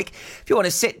tub for a week, if you want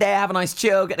to sit there, have a nice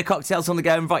chill, get the cocktails on the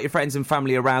go, invite your friends and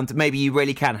family around, maybe you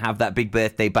really can have that big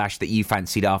birthday bash that you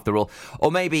fancied after all.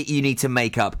 Or maybe you need to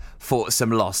make up for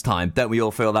some lost time. Don't we all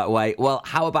feel that way? Well,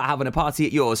 how about having a party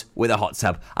at yours with a hot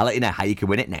tub? I'll let you know how you can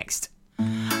win it next.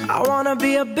 I wanna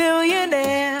be a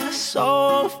billionaire,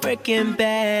 so freaking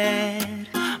bad.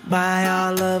 Buy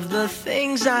all of the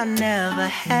things I never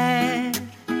had.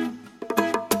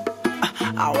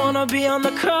 I wanna be on the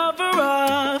cover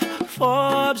of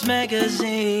Forbes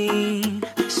magazine,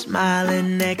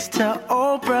 smiling next to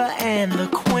Oprah and the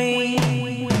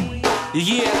Queen.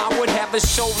 Yeah, I would have a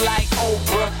show like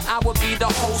Oprah. I would be the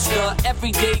host of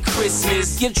Everyday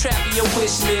Christmas. Give Travis a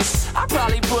wish list. I'd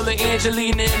probably pull a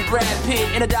Angelina and Brad Pitt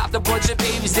and adopt a bunch of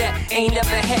babies that ain't never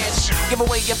had shit. Give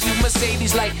away a few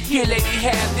Mercedes like, here lady,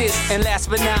 have this. And last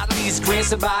but not least, grant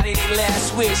somebody their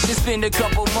last wish. It's been a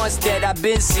couple months that I've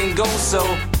been single, so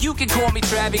you can call me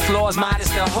Travis Claus minus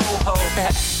the ho-ho.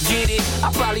 Get it?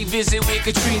 I'll probably visit where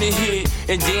Katrina hit,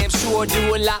 and damn sure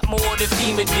do a lot more than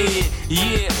FEMA did.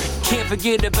 Yeah, can't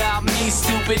forget about me,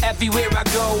 stupid. Everywhere I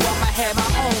go, I'ma have my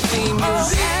own theme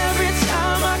music. Oh, every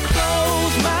time I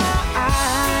close my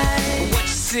eyes, what you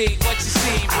see, bro? I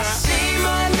see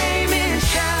my name in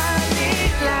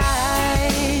shining lights.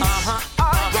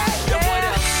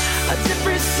 A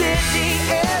different city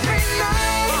every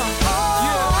night.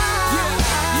 I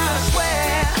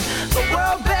swear the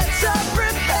world better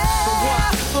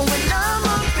prepare for when I'm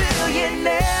a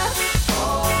billionaire.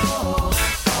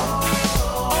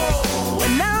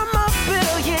 When I'm a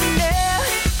billionaire.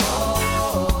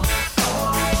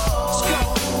 Let's go.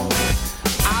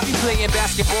 I'll be playing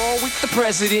basketball with the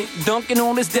president, dunking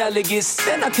on his delegates.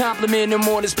 Then I compliment him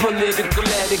on his political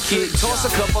etiquette. Toss a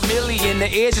couple million in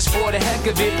the air just for the heck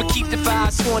of it, but keep the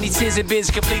 520 tens and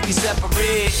bins completely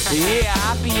separate. Yeah,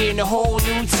 I'll be in a whole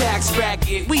new tax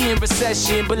bracket. We in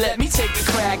recession, but let me take a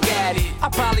crack at it. I'll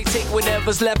probably take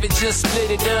whatever's left and just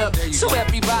split it up, so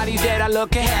everybody that I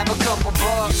love can have a couple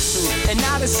bucks. And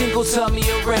not a single tummy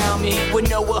around me would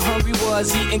know what hungry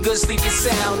was, eating good, sleeping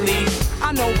soundly.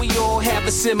 I know we all have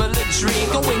a similar dream.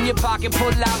 Go in your pocket,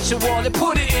 pull out your wallet,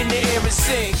 put it in the air and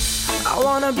sing. I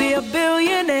wanna be a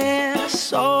billionaire,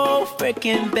 so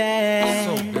freaking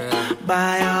bad.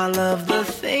 Buy all of the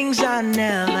things I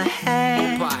never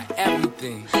had. Buy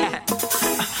everything.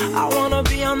 I wanna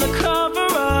be on the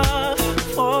cover of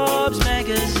Forbes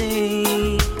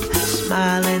magazine,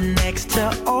 smiling next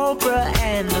to Oprah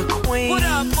and the Queen. What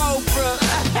up, Oprah?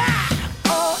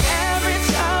 Oh, every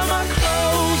time I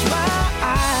close my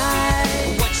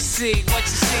eyes, what you see, bro?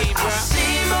 I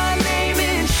see my name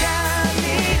in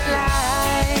shining lights.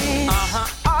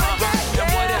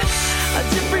 A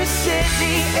different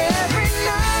city every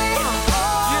night.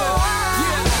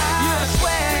 I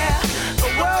swear the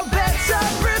world better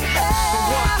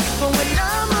prepare for when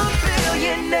I'm a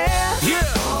billionaire.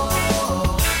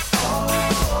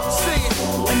 Sing it.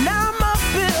 When I'm a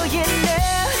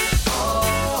billionaire.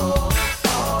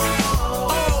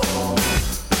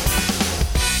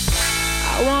 I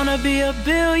wanna be a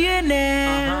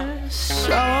billionaire,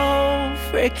 so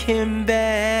freaking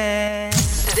bad.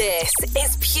 This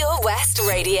is Pure West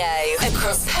Radio.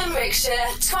 Across Pembrokeshire,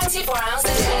 24 hours a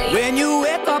day. When you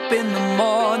wake up in the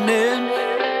morning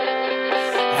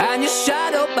and you're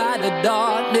shadowed by the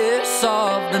darkness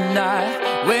of the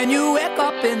night. When you wake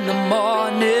up in the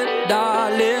morning,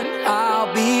 darling,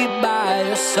 I'll be by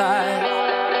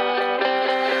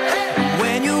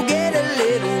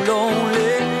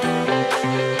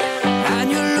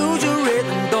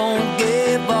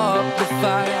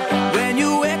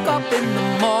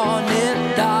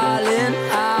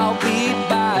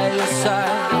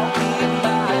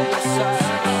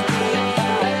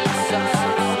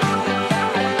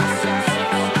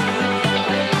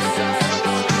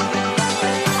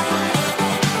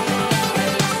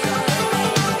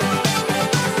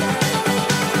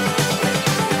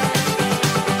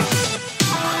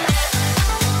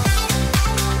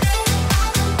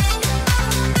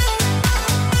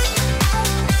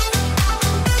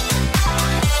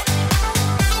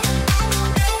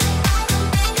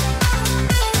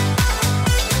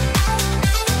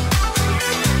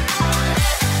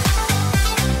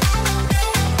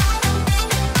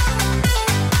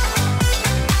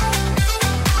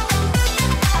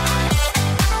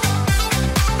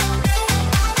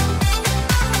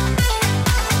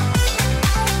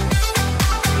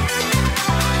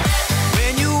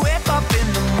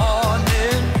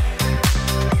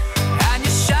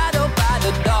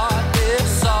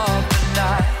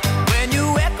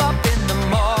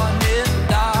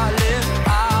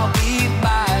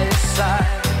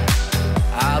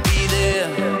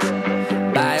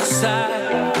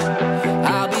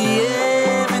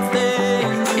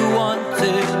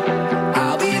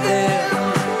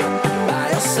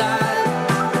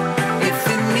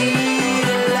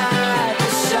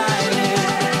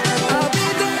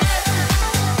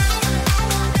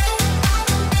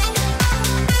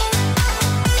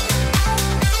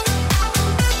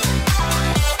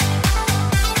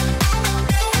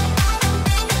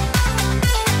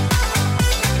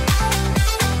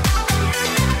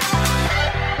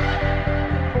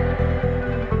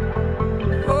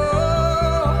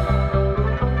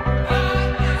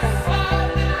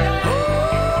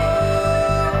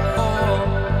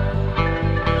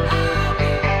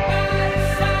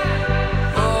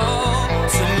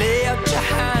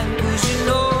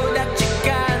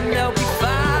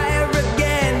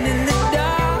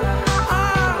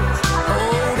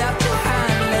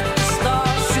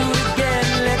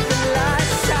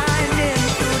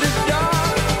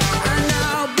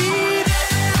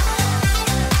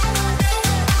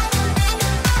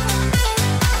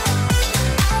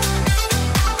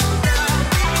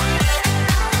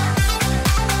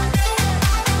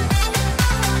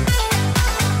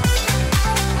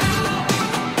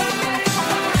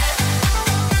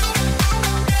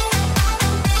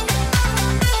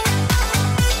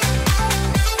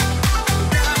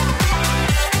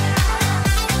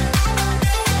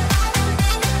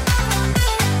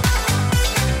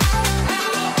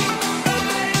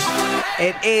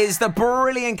is the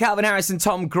brilliant Calvin Harris and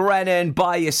Tom Grennan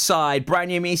by your side. Brand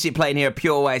new music playing here at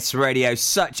Pure West Radio.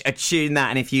 Such a tune, that.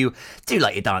 And if you do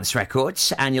like your dance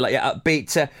records and you like your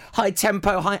upbeat, high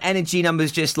tempo, high energy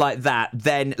numbers just like that,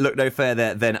 then look no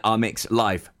further than our mix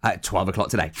live at 12 o'clock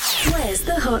today. Where's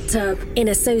the Hot Tub? In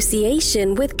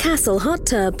association with Castle Hot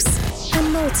Tubs, a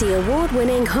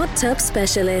multi-award-winning hot tub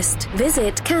specialist.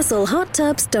 Visit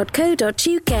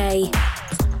castlehottubs.co.uk.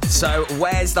 So,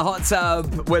 where's the hot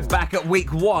tub? We're back at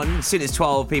week 1. As soon as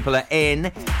 12 people are in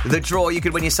the draw, you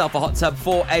could win yourself a hot tub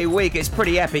for a week. It's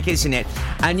pretty epic, isn't it?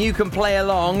 And you can play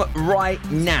along right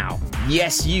now.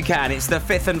 Yes, you can. It's the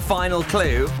 5th and final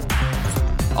clue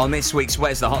on this week's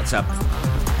Where's the Hot Tub?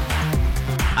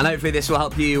 And hopefully this will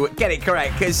help you get it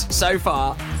correct, because so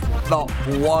far, not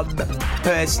one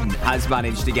person has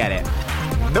managed to get it.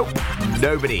 Nope,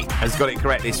 nobody has got it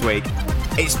correct this week.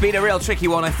 It's been a real tricky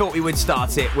one. I thought we would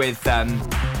start it with, a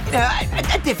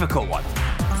difficult one.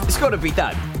 It's got to be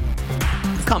done.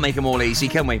 Can't make them all easy,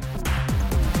 can we?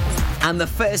 And the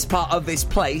first part of this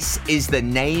place is the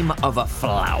name of a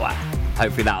flower.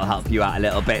 Hopefully that'll help you out a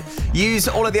little bit. Use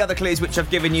all of the other clues which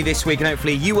I've given you this week, and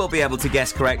hopefully you will be able to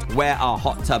guess correct where our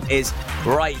hot tub is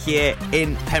right here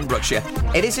in Pembrokeshire.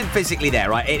 It isn't physically there,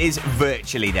 right? It is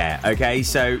virtually there, okay?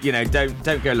 So,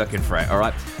 don't go looking for it, all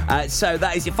right? So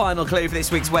that is your final clue for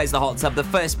this week's Where's the Hot Tub. The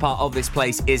first part of this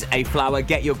place is a flower.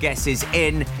 Get your guesses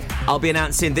in. I'll be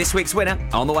announcing this week's winner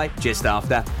on the way just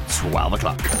after 12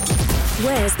 o'clock.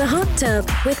 Where's the Hot Tub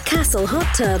with Castle Hot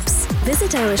Tubs?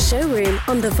 Visit our showroom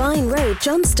on the Vine Road,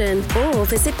 Johnston, or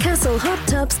visit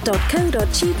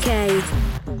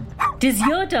castlehottubs.co.uk. Does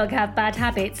your dog have bad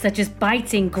habits such as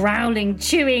biting, growling,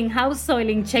 chewing, house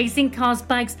soiling, chasing cars,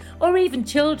 bikes, or even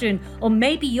children? Or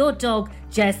maybe your dog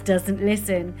just doesn't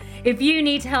listen? If you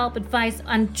need help, advice,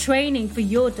 and training for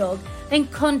your dog, then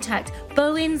contact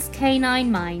Bowen's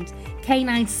Canine Mind.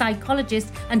 Canine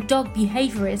psychologist and dog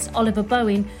behaviourist Oliver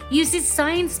Bowen uses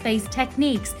science-based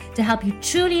techniques to help you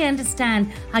truly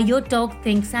understand how your dog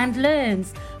thinks and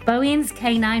learns. Bowen's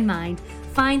Canine Mind.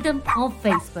 Find them on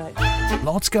Facebook.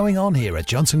 Lots going on here at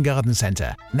Johnson Garden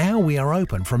Centre. Now we are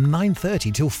open from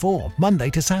 9:30 till 4, Monday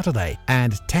to Saturday,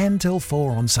 and 10 till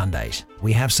 4 on Sundays.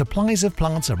 We have supplies of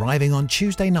plants arriving on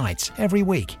Tuesday nights every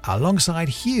week, alongside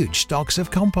huge stocks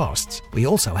of composts. We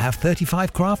also have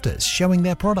 35 crafters showing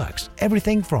their products,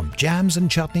 everything from jams and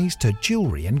chutneys to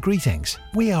jewellery and greetings.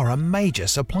 We are a major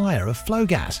supplier of flow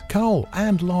gas, coal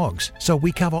and logs, so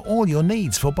we cover all your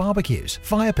needs for barbecues,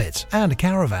 fire pits and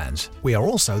caravans. We are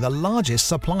also the largest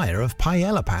supplier of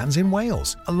paella pans in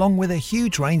Wales, along with a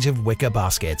huge range of wicker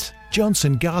baskets.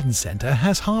 Johnson Garden Centre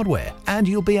has hardware, and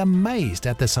you'll be amazed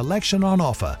at the selection on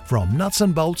offer, from nuts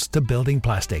and bolts to building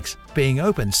plastics. Being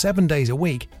open 7 days a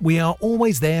week, we are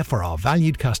always there for our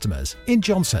valued customers. In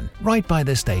Johnson, right by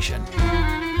the station.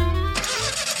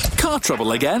 Car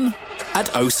trouble again?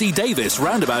 At OC Davis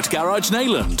Roundabout Garage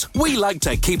Neyland, we like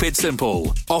to keep it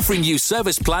simple, offering you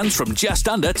service plans from just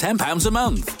under £10 a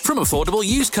month. From affordable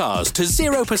used cars to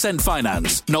 0%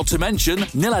 finance, not to mention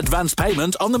nil advance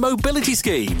payment on the mobility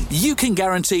scheme. You can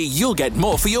guarantee you'll get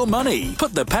more for your money.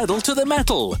 Put the pedal to the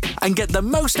metal and get the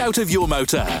most out of your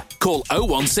motor. Call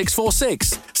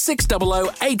 01646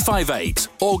 600 858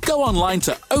 or go online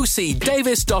to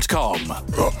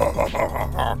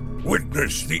ocdavis.com.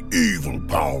 Witness the evil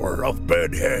power of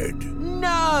Bedhead.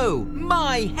 No!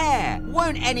 My hair!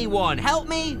 Won't anyone help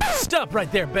me? Stop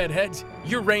right there, Bedheads.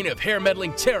 Your reign of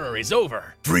hair-meddling terror is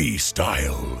over.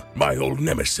 Freestyle, my old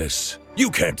nemesis.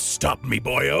 You can't stop me,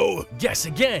 boyo. Guess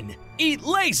again. Eat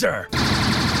laser!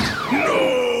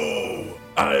 No!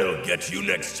 I'll get you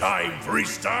next time,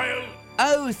 Freestyle.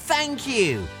 Oh, thank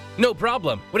you. No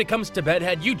problem. When it comes to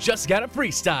Bedhead, you just gotta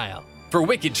freestyle. For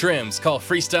wicked trims, call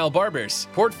Freestyle Barbers,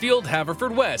 Portfield,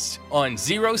 Haverfordwest, on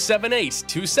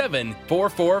 07827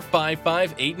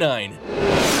 445589.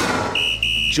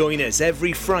 Join us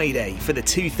every Friday for the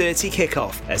 2:30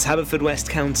 kickoff as Haverfordwest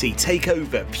County take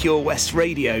over Pure West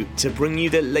Radio to bring you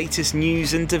the latest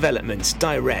news and developments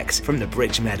direct from the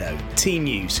Bridge Meadow. Team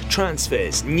news,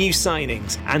 transfers, new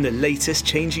signings, and the latest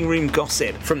changing room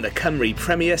gossip from the Cymru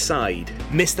Premier side.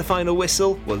 Miss the final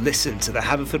whistle? Well, listen to the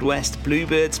Haverfordwest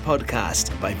Bluebirds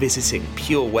podcast by visiting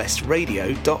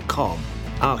purewestradio.com.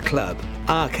 Our club,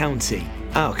 our county,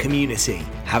 our community.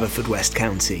 Haverfordwest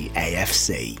County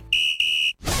AFC.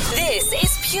 This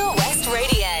is Pure West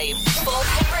Radio for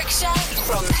Pembrokeshire,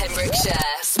 from Pembrokeshire.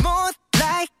 Smooth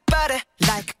like butter,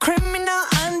 like a criminal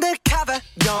undercover.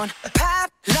 Don't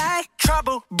pop like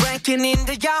trouble, breaking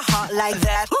into your heart like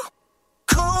that.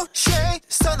 Cool shade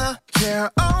stunner, yeah,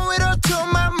 I owe it all to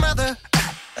my mother.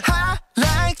 Hot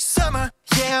like summer,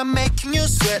 yeah, I'm making you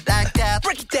sweat like that.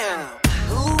 Break it down.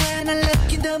 Ooh, when I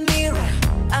look in the mirror,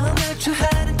 I'm not too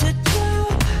hard to do.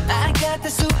 I got the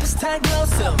superstar glow,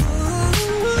 so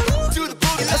ooh, to the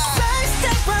boogie line. A side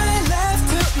step right left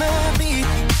to my beat.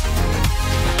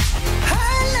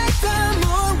 I like the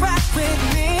moon rock with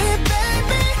me,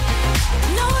 baby.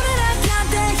 Know that I got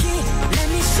that heat. Let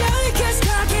me show you 'cause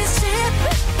talk is cheap.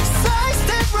 Side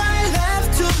step right left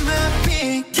to my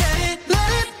beat. Get it,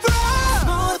 let it roll.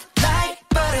 Smooth like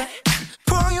butter.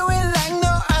 Pour you in like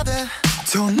no other.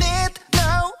 Don't need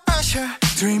no usher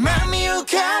to remind me you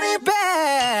got it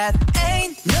bad.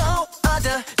 Ain't no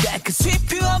other that could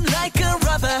sweep you up like a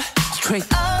rubber. Straight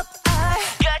up, I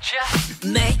gotcha,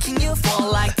 making you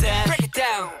fall like that. Break it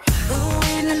down. Ooh,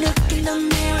 when I look in the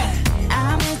mirror,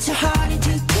 I'm into hard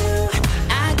to do.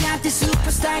 I got the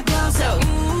superstar glow, so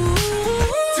ooh,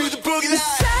 to the boogie line.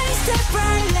 Side step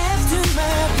right left to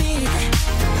my beat.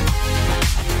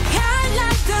 I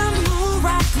like the moon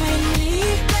rock with me,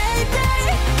 baby.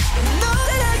 Know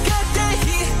that I got that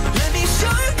heat. Let me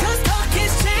show you 'cause talk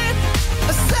is cheap.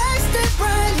 A side step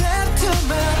right left to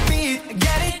my beat.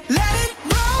 Get it, let it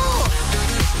roll.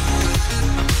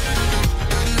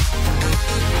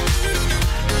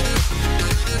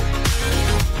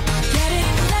 Get it,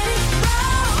 let it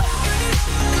roll.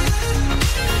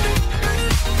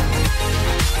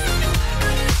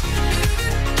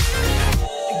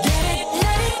 Get it,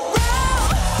 let it roll.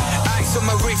 Ice on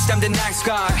my wrist, I'm the nice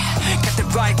guy. Got the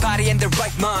right body and the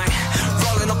right mind.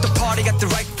 Rolling up the party, got the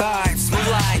right vibes. Move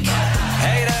like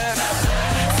haters.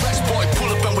 Fresh boy, pull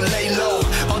up and we lay low.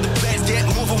 All the players get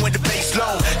moving with the bass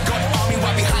low. Got the army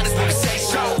right behind us when we say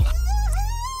so.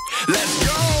 Let's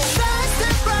go. Side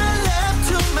step right left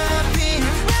to my beat.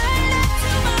 Right up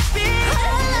to my beat.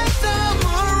 I like the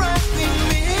moon rock with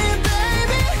me,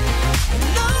 baby.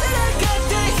 Know that I got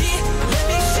the heat. Let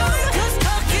me show you 'cause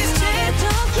talk is cheap.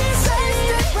 Side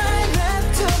step right left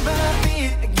to my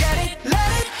beat. Get it,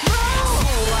 let it roll.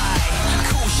 Cool light,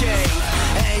 cool shade,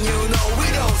 and you know we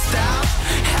don't stop.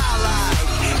 Highlight,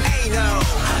 ain't no,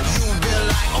 you been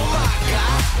like, oh my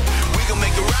god. We gon'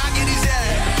 make it rock in his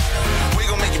head. We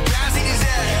gon' make it bounce in his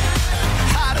head.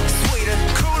 Hotter, sweeter,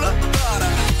 cooler,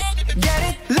 butter. Get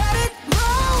it, let it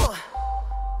roll.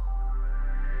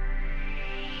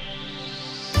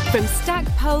 From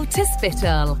Stackpole to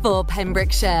Spittal for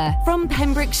Pembrokeshire. From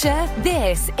Pembrokeshire,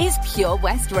 this is Pure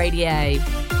West Radio.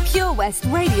 Pure West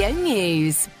Radio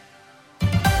News.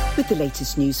 With the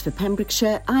latest news for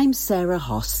Pembrokeshire, I'm Sarah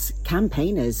Hoss.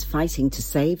 Campaigners fighting to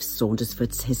save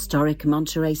Saundersfoot's historic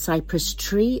Monterey cypress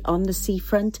tree on the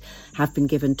seafront have been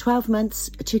given 12 months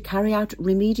to carry out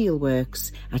remedial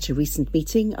works. At a recent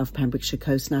meeting of Pembrokeshire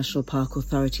Coast National Park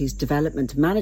Authority's Development Management